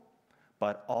Israel,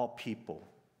 but all people.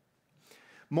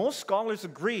 Most scholars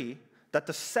agree that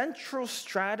the central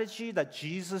strategy that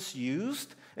Jesus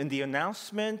used in the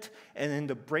announcement and in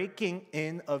the breaking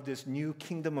in of this new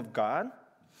kingdom of God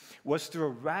was through a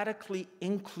radically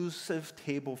inclusive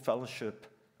table fellowship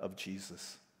of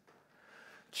Jesus.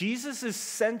 Jesus'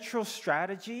 central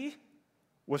strategy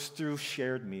was through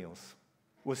shared meals,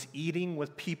 was eating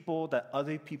with people that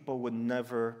other people would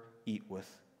never eat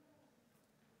with.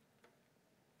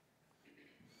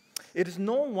 It is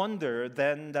no wonder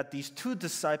then that these 2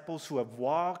 disciples who have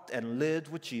walked and lived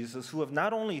with Jesus, who have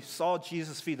not only saw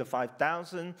Jesus feed the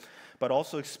 5,000, but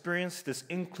also experienced this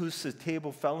inclusive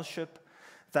table fellowship,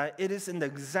 that it is in the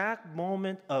exact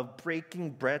moment of breaking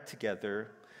bread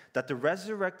together that the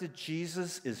resurrected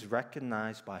Jesus is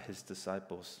recognized by his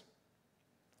disciples.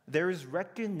 There is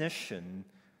recognition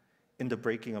in the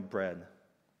breaking of bread.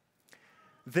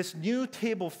 This new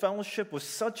table fellowship was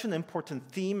such an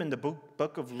important theme in the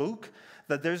book of Luke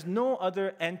that there's no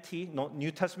other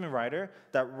New Testament writer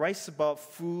that writes about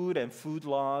food and food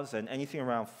laws and anything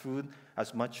around food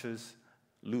as much as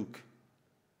Luke.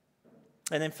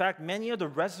 And in fact, many of the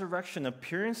resurrection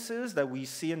appearances that we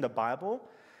see in the Bible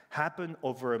happen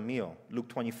over a meal. Luke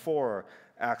 24,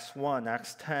 Acts 1,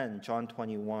 Acts 10, John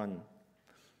 21.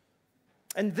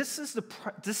 And this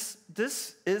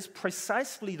is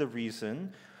precisely the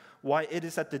reason why it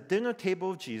is at the dinner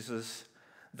table of Jesus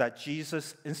that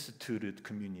Jesus instituted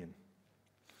communion.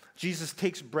 Jesus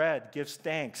takes bread, gives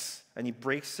thanks, and he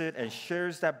breaks it and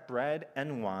shares that bread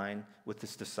and wine with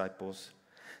his disciples.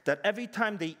 That every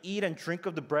time they eat and drink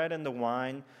of the bread and the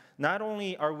wine, not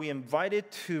only are we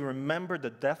invited to remember the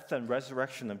death and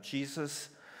resurrection of Jesus,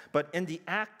 but in the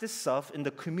act itself, in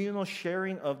the communal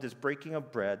sharing of this breaking of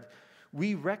bread,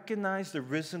 we recognize the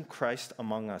risen Christ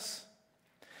among us,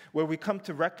 where we come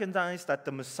to recognize that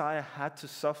the Messiah had to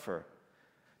suffer,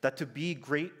 that to be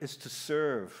great is to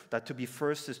serve, that to be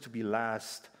first is to be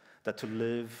last, that to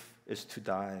live is to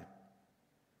die.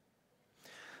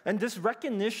 And this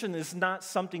recognition is not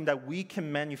something that we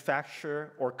can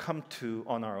manufacture or come to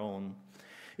on our own.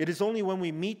 It is only when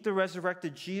we meet the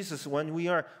resurrected Jesus, when we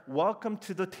are welcomed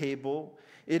to the table,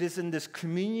 it is in this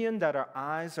communion that our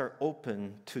eyes are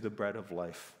open to the bread of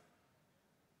life.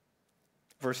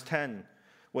 Verse 10,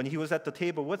 when he was at the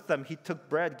table with them, he took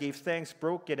bread, gave thanks,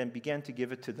 broke it, and began to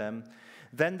give it to them.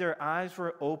 Then their eyes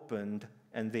were opened,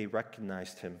 and they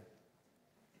recognized him.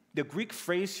 The Greek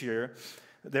phrase here,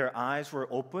 their eyes were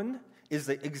opened, is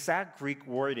the exact Greek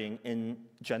wording in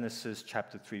Genesis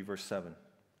chapter 3, verse 7,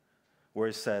 where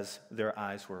it says, their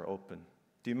eyes were open.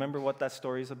 Do you remember what that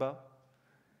story is about?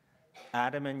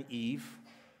 Adam and Eve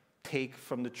take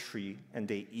from the tree, and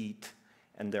they eat,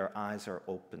 and their eyes are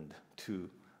opened to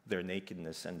their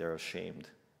nakedness, and they're ashamed.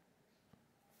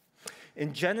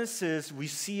 In Genesis, we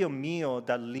see a meal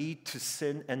that leads to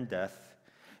sin and death.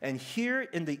 And here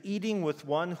in the eating with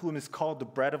one whom is called the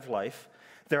bread of life,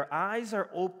 their eyes are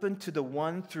open to the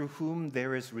one through whom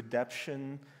there is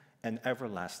redemption and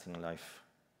everlasting life.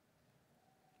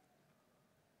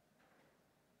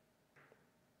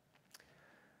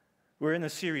 We're in a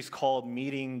series called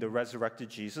Meeting the Resurrected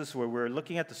Jesus, where we're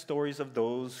looking at the stories of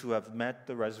those who have met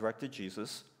the resurrected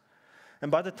Jesus. And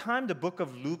by the time the book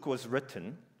of Luke was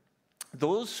written,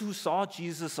 those who saw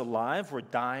Jesus alive were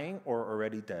dying or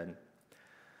already dead.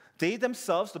 They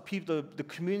themselves, the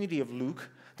community of Luke,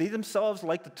 they themselves,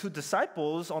 like the two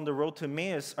disciples on the road to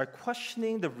Emmaus, are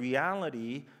questioning the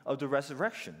reality of the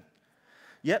resurrection.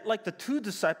 Yet, like the two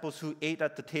disciples who ate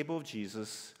at the table of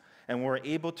Jesus and were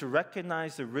able to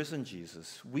recognize the risen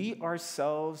Jesus, we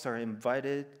ourselves are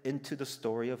invited into the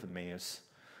story of Emmaus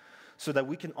so that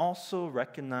we can also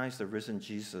recognize the risen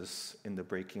Jesus in the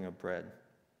breaking of bread.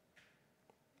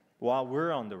 While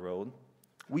we're on the road,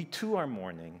 we too are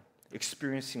mourning,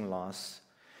 experiencing loss.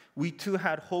 We too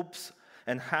had hope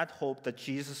that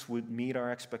Jesus would meet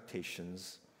our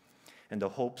expectations and the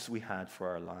hopes we had for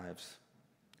our lives.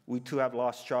 We too have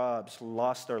lost jobs,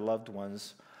 lost our loved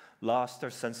ones, lost our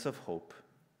sense of hope.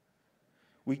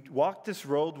 We walk this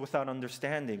road without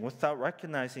understanding, without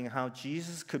recognizing how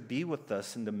Jesus could be with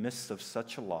us in the midst of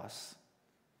such a loss.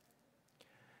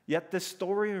 Yet this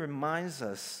story reminds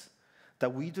us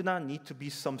that we do not need to be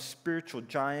some spiritual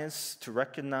giants to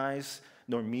recognize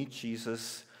nor meet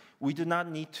Jesus. We do not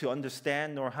need to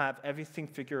understand nor have everything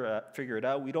figured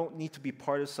out. We don't need to be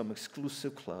part of some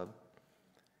exclusive club.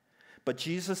 But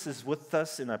Jesus is with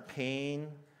us in our pain,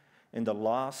 in the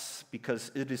loss,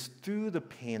 because it is through the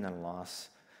pain and loss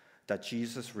that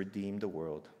Jesus redeemed the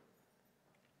world.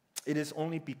 It is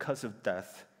only because of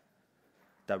death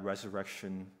that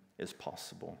resurrection is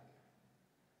possible.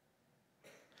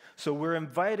 So we're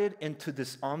invited into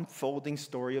this unfolding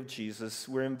story of Jesus.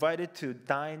 We're invited to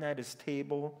dine at his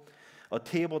table, a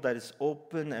table that is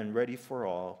open and ready for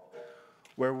all,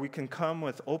 where we can come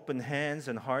with open hands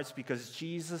and hearts because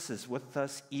Jesus is with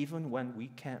us even when we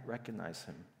can't recognize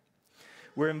him.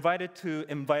 We're invited to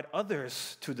invite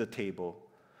others to the table,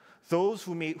 those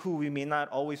who we may not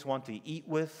always want to eat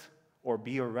with or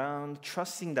be around,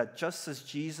 trusting that just as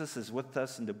Jesus is with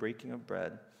us in the breaking of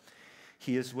bread,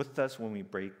 he is with us when we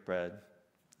break bread,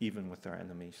 even with our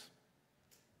enemies.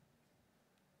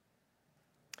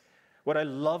 What I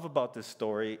love about this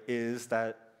story is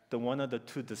that one of the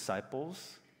two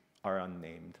disciples are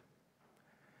unnamed.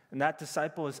 And that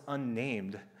disciple is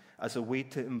unnamed as a way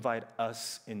to invite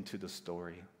us into the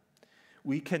story.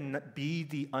 we can be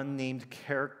the unnamed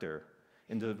character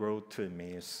in the road to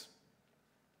Emmaus.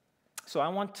 So I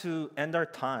want to end our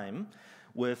time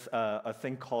with a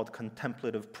thing called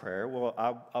contemplative prayer. Well,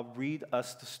 I'll read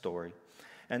us the story.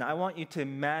 And I want you to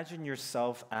imagine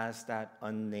yourself as that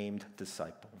unnamed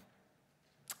disciple.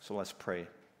 So let's pray.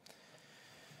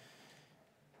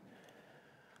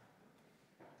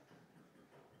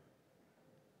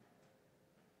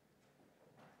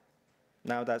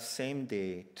 Now that same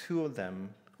day, two of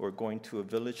them were going to a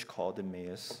village called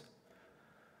Emmaus,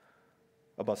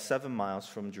 about 7 miles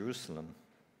from Jerusalem.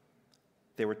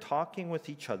 They were talking with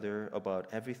each other about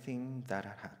everything that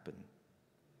had happened.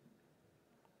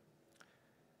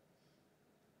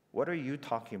 What are you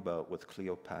talking about with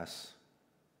Cleopas?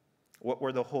 What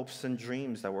were the hopes and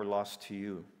dreams that were lost to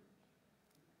you?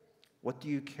 What do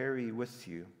you carry with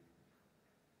you?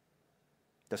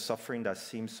 The suffering that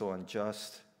seems so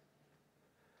unjust.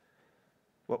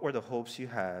 What were the hopes you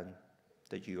had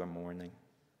that you are mourning?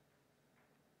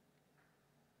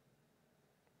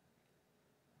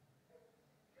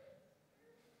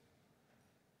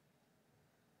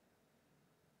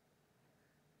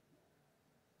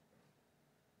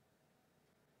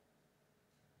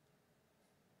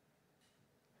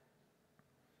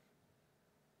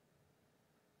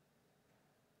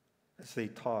 As they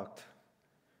talked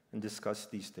and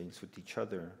discussed these things with each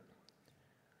other,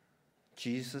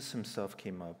 Jesus himself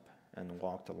came up and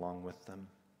walked along with them.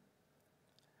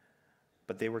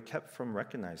 But they were kept from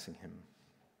recognizing him.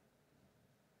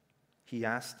 He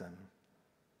asked them,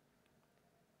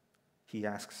 he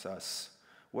asks us,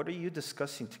 what are you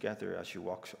discussing together as you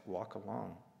walk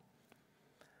along?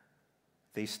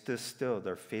 They stood still,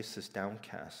 their faces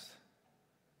downcast.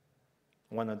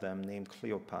 One of them, named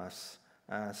Cleopas,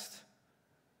 asked,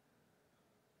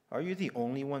 are you the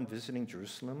only one visiting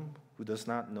Jerusalem who does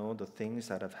not know the things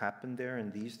that have happened there in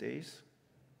these days?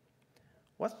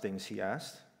 What things, he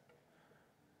asked.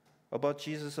 About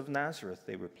Jesus of Nazareth,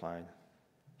 they replied.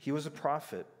 He was a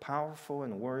prophet, powerful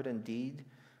in word and deed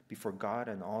before God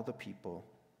and all the people.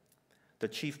 The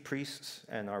chief priests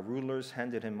and our rulers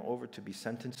handed him over to be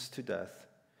sentenced to death,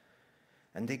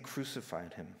 and they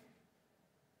crucified him.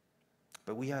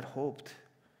 But we had hoped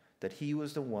that he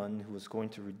was the one who was going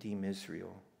to redeem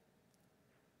Israel.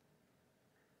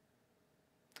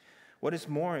 What is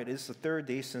more, it is the third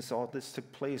day since all this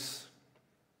took place.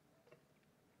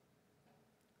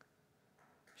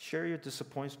 Share your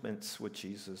disappointments with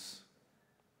Jesus.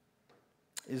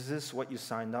 Is this what you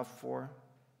signed up for?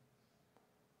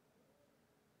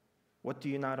 What do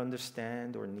you not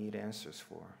understand or need answers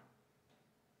for?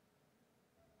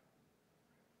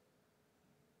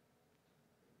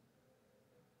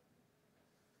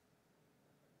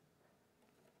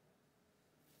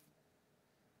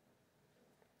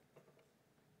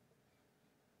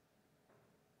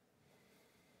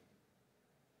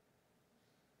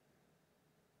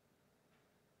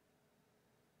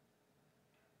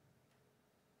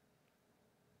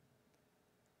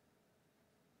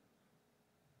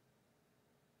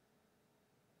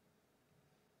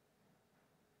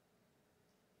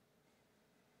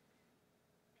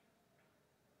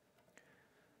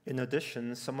 In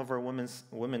addition, some of our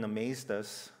women amazed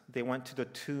us. They went to the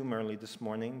tomb early this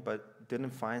morning, but didn't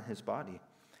find his body.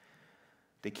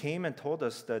 They came and told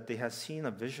us that they had seen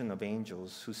a vision of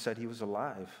angels who said he was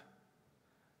alive.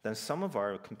 Then some of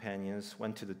our companions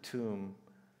went to the tomb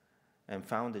and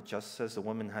found it just as the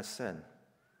woman had said.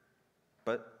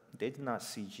 But they did not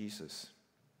see Jesus.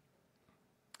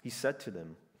 He said to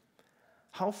them,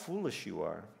 how foolish you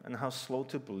are, and how slow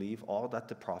to believe all that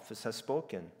the prophets have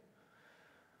spoken.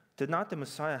 Did not the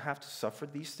Messiah have to suffer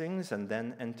these things and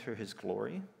then enter his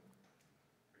glory?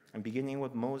 And beginning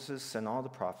with Moses and all the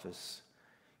prophets,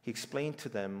 he explained to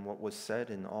them what was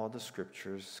said in all the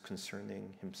scriptures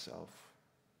concerning himself.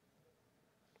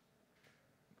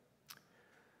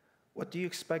 What do you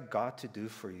expect God to do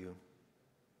for you?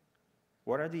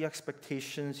 What are the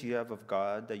expectations you have of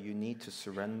God that you need to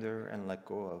surrender and let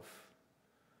go of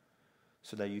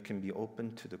so that you can be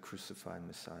open to the crucified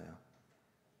Messiah?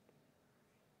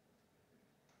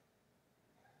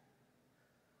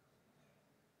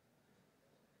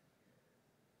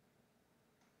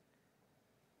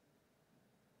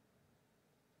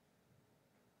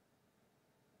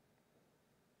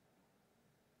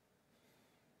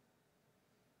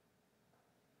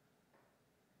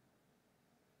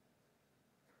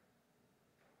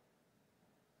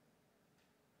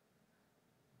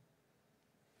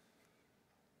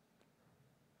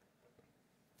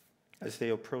 As they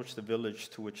approached the village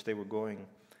to which they were going,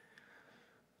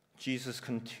 Jesus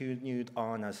continued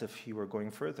on as if he were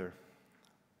going further.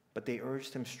 But they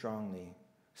urged him strongly,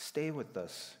 Stay with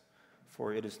us,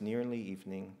 for it is nearly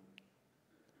evening.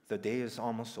 The day is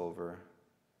almost over."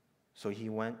 So he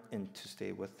went in to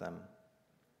stay with them.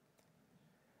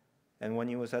 And when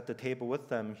he was at the table with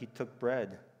them, he took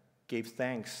bread, gave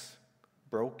thanks,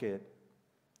 broke it,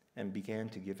 and began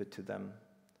to give it to them.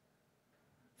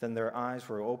 Then their eyes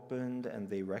were opened and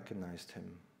they recognized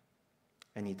him,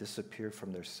 and he disappeared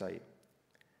from their sight.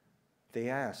 They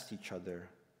asked each other,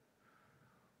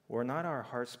 "Were not our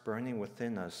hearts burning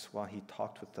within us while he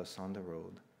talked with us on the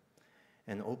road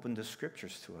and opened the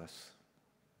scriptures to us?"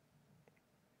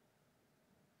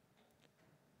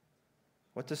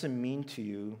 What does it mean to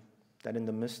you that in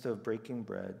the midst of breaking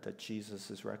bread that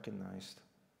Jesus is recognized?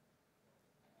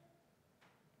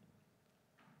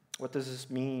 What does this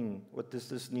mean? What does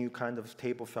this new kind of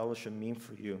table fellowship mean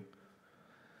for you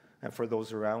and for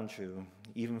those around you,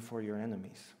 even for your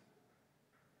enemies?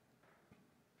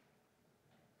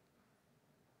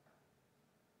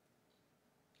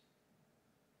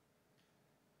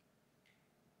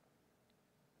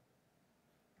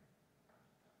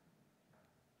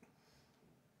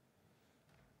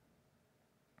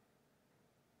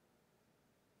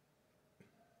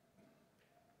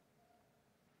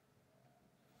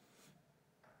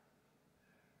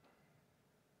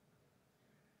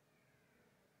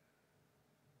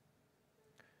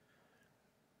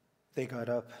 They got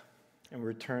up and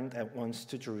returned at once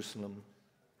to Jerusalem.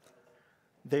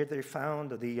 There they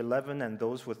found the 11 and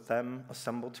those with them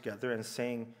assembled together and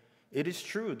saying, "It is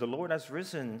true, the Lord has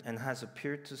risen and has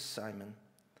appeared to Simon."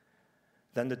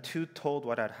 Then the two told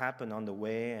what had happened on the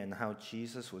way and how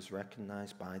Jesus was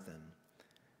recognized by them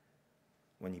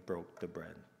when he broke the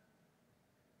bread.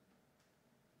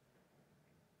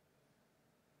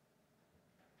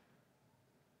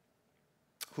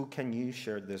 Who can you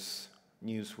share this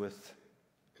news with?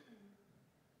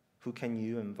 Who can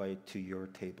you invite to your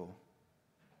table?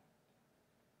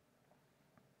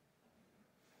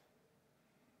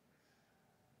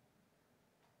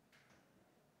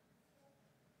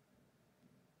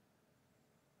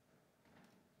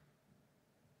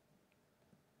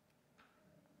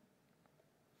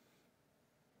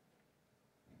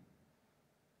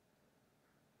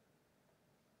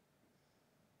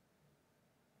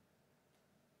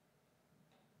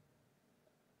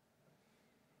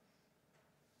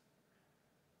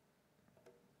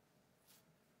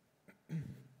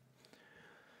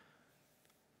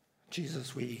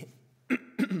 Jesus, we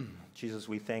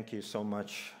thank you so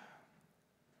much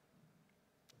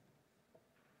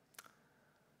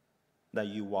that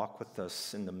you walk with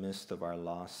us in the midst of our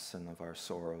loss and of our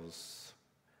sorrows,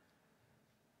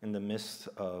 in the midst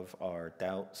of our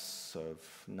doubts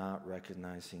of not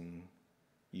recognizing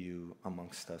you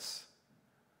amongst us.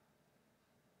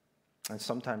 And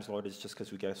sometimes, Lord, it's just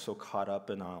because we get so caught up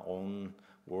in our own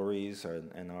worries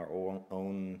and our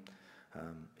own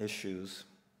issues.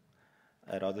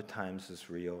 At other times,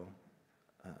 it's real,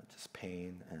 just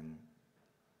pain and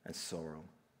sorrow.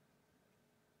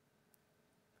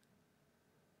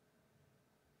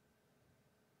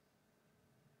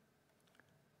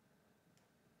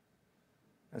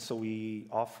 And so we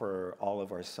offer all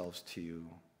of ourselves to you,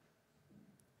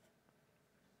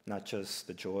 not just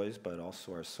the joys, but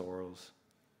also our sorrows,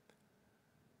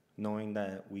 knowing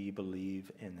that we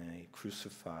believe in a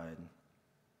crucified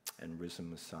and risen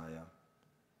Messiah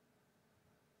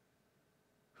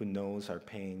who knows our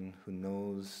pain, who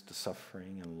knows the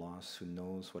suffering and loss, who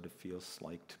knows what it feels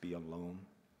like to be alone.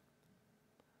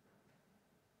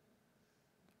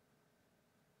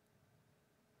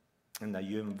 And that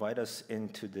you invite us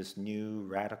into this new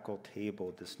radical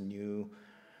table, this new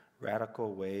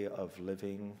radical way of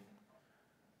living,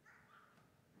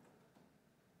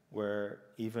 where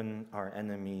even our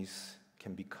enemies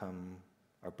can become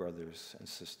our brothers and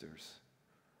sisters.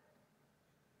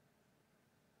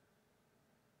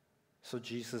 So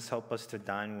Jesus, help us to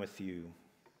dine with you.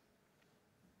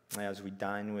 As we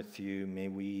dine with you, may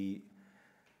we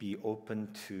be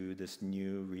open to this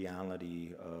new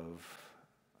reality of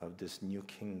this new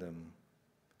kingdom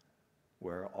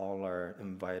where all are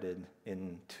invited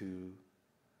into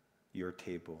your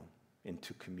table,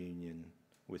 into communion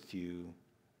with you,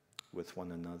 with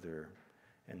one another,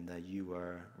 and that you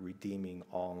are redeeming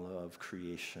all of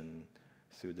creation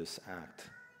through this act.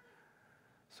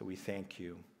 So we thank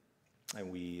you. And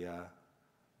we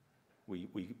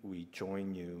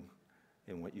join you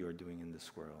in what you are doing in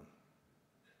this world.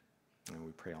 And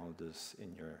we pray all of this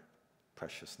in your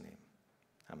precious name.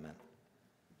 Amen.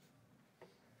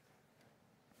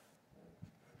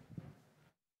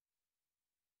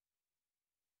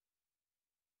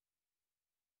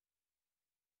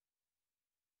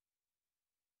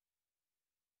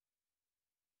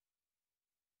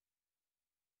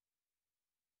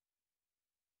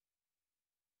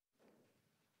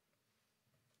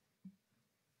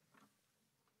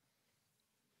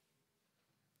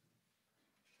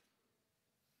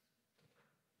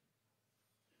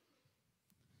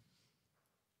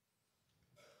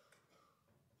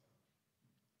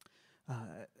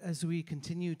 As we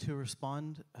continue to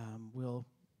respond, we'll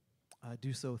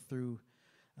do so through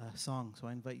song. So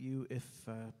I invite you, if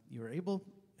you're able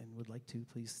and would like to,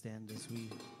 please stand as we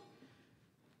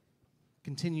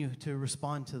continue to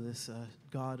respond to this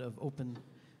God of open,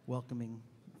 welcoming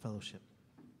fellowship.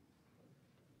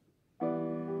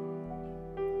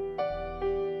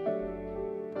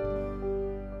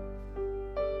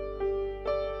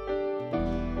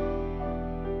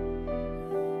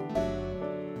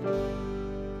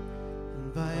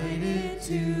 Invited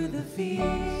to the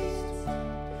feast,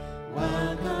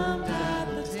 welcomed at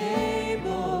the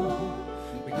table.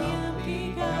 We come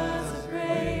because of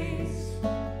grace,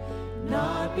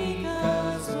 not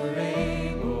because we're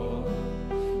able.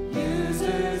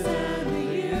 Users and the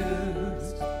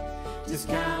used,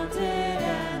 discounted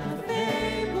and the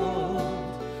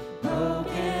fabled,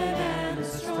 broken and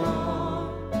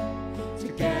strong,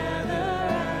 together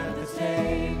at the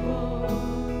table.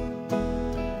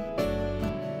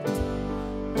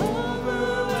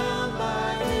 Overwhelmed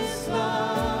by this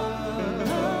love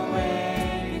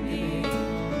awakening,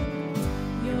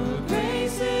 your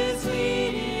grace is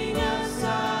leading us,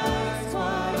 eyes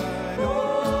wide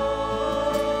open.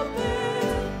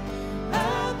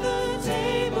 At the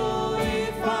table we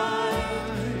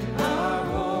find our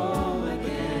home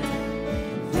again.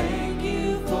 Thank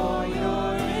you for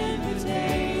your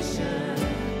invitation.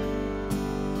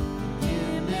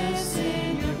 Forgiveness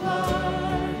in your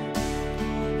blood,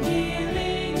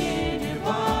 healing in your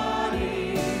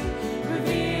body,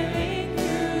 revealing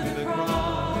through the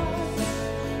cross,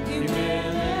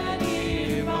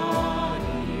 humility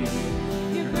embodied,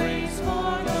 your grace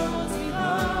for those we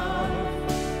love,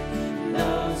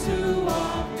 those who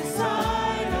walk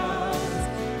beside us,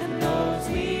 and those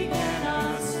we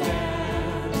cannot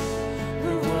stand.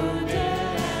 We're wounded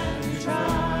and you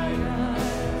tried us.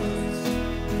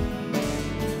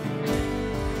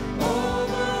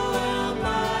 Overwhelmed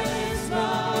by this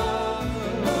love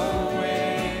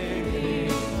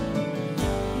awakening,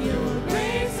 your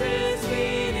grace is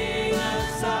leading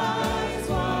us, eyes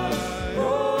wide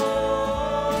open.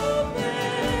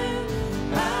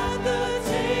 At the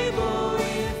table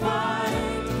we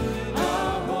find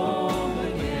our home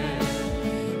again.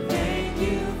 Thank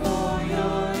you for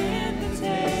your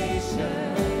invitation.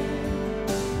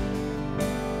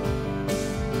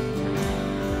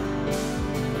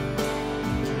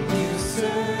 You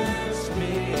searched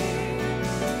me,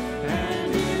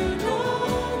 and you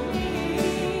know me.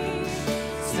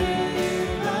 Still you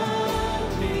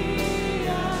love me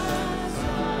as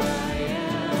I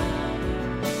am.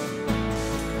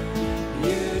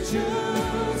 You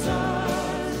choose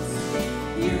us,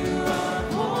 you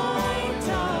appoint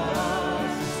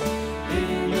us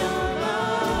in your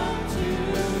love to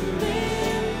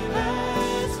live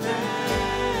as friends.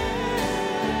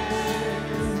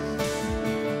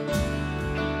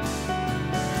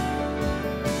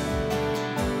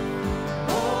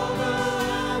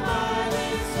 Overwhelmed by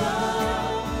this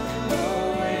love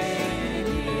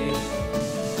awakening,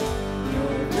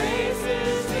 your grace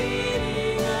is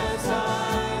leading us,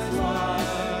 eyes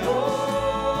wide open.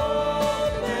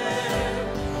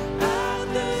 At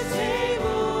the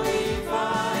table we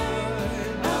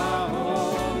find our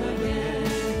home again.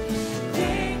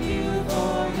 Thank you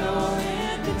for your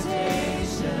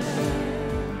invitation.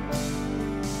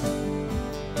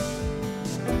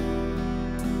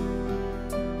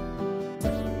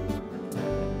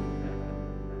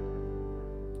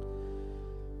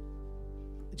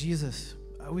 Jesus,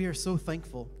 we are so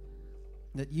thankful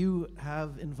that you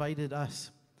have invited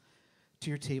us to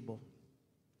your table.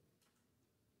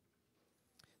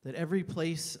 That every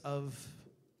place of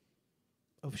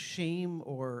shame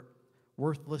or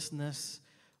worthlessness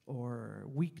or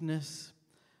weakness,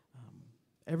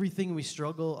 everything we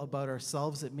struggle about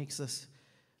ourselves, it makes us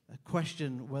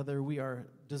question whether we are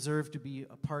deserve to be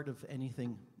a part of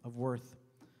anything of worth.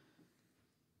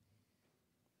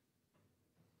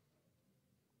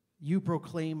 You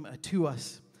proclaim to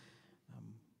us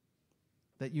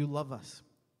that you love us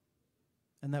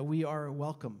and that we are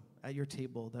welcome at your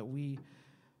table, that we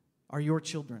are your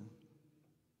children,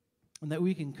 and that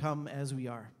we can come as we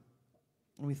are.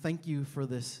 And we thank you for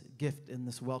this gift and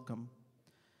this welcome.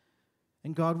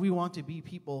 And God, we want to be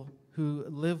people who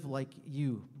live like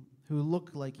you, who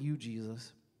look like you,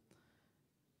 Jesus.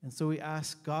 And so we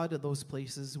ask, God, at those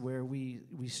places where we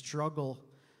struggle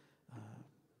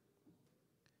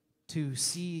to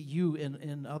see you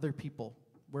in other people,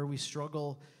 where we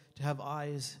struggle to have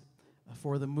eyes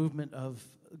for the movement of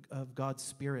God's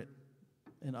Spirit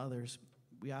in others,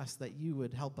 we ask that you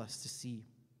would help us to see,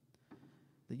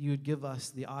 that you would give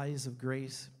us the eyes of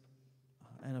grace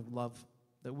and of love,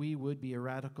 that we would be a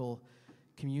radical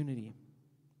community,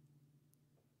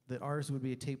 that ours would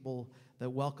be a table that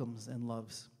welcomes and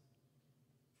loves.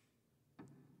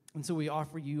 And so we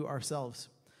offer you ourselves.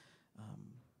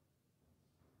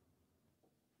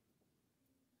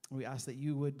 We ask that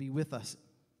you would be with us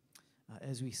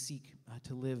as we seek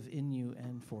to live in you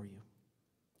and for you.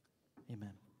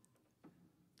 Amen.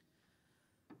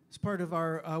 As part of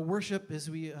our worship is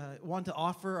we want to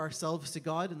offer ourselves to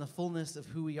God in the fullness of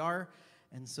who we are.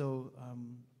 And so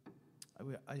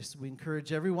we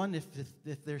encourage everyone,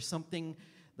 if there's something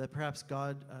that perhaps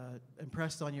God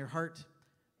impressed on your heart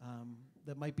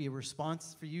that might be a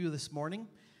response for you this morning,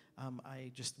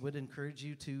 I just would encourage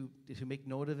you to make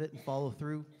note of it and follow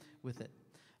through with it.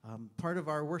 Part of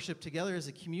our worship together as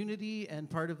a community, and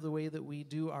part of the way that we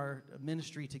do our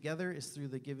ministry together is through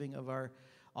the giving of our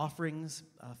offerings,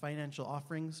 financial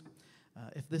offerings.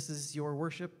 If this is your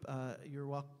worship, you're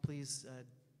welcome. Please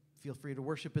feel free to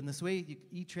worship in this way. You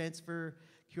e-transfer,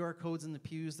 QR codes in the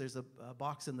pews. There's a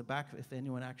box in the back if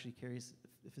anyone actually carries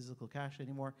physical cash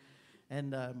anymore.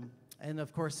 And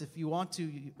of course, if you want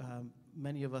to,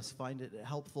 many of us find it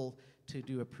helpful to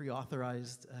do a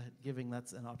pre-authorized giving.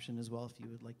 That's an option as well if you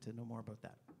would like to know more about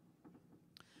that.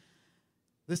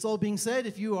 This all being said,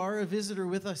 if you are a visitor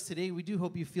with us today, we do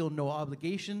hope you feel no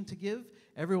obligation to give.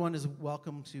 Everyone is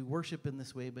welcome to worship in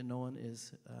this way, but no one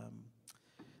is,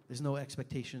 there's no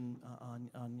expectation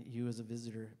on you as a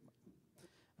visitor.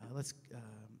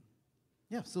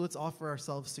 So let's offer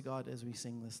ourselves to God as we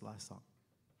sing this last song.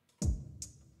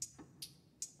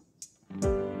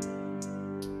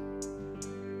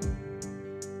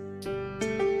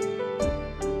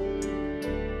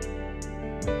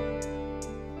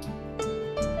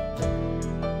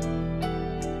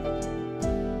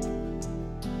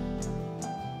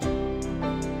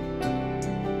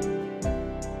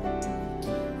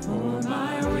 For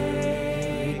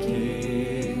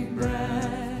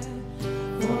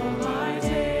my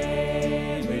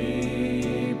daily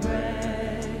bread.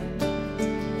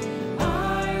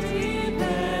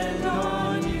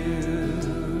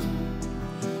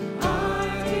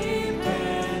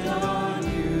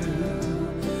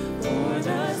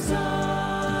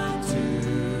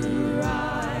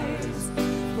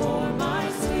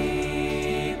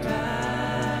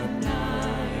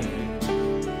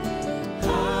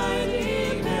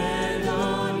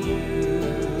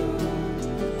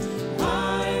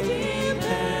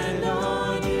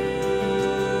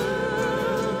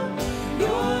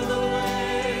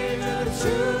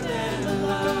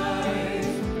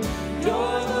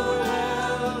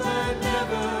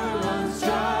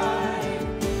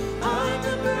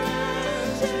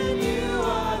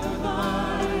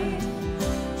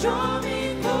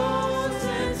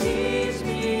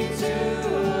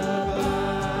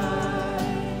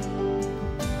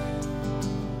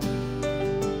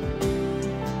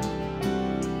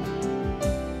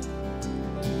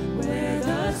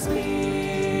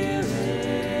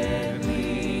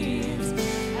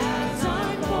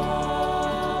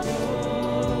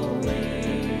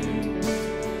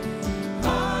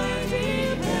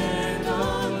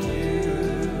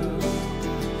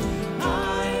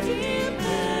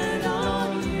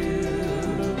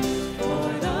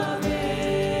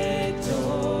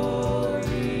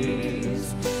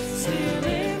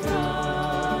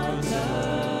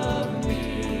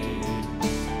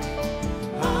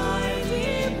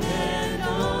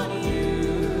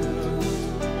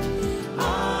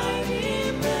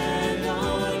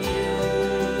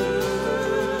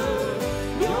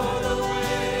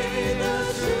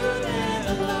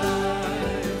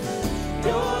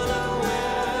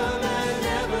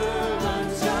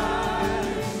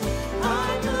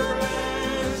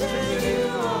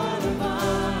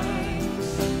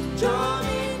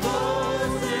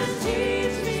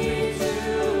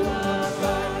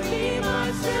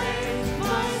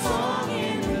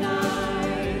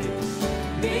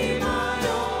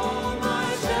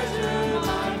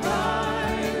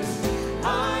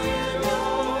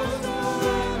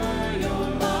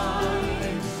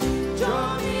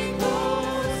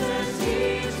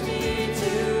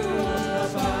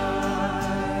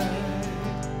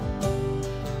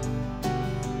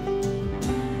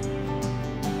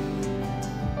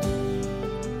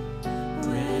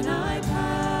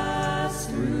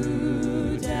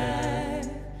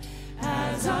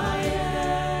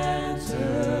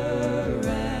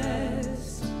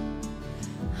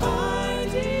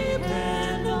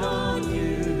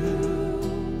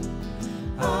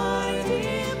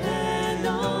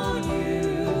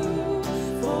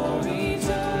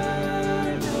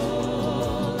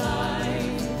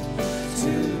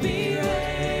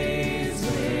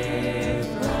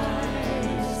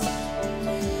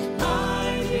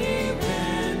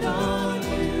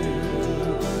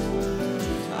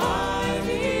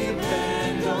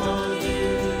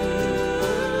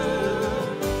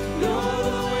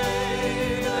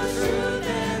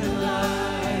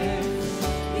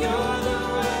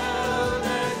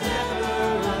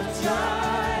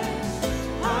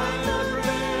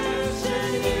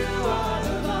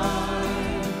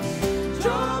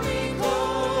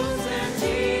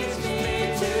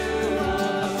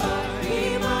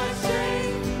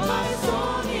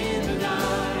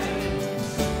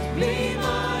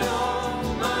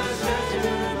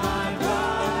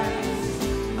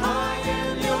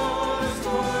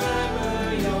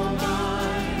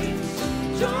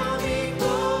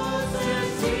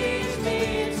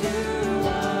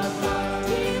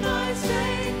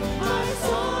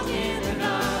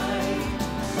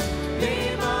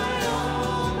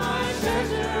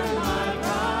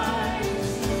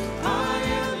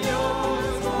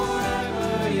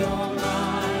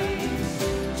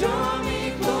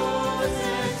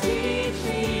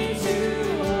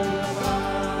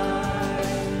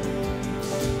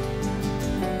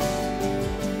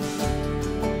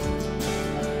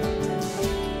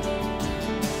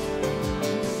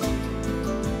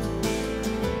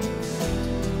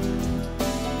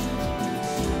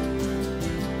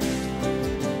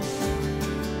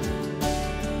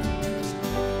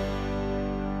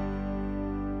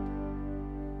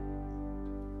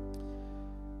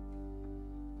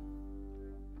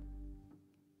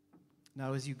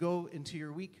 Now, as you go into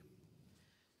your week,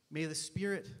 may the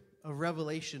Spirit of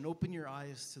revelation open your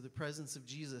eyes to the presence of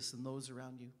Jesus and those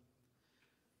around you,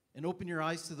 and open your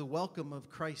eyes to the welcome of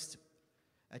Christ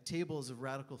at tables of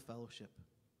radical fellowship,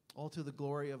 all to the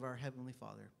glory of our Heavenly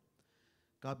Father.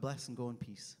 God bless and go in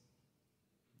peace.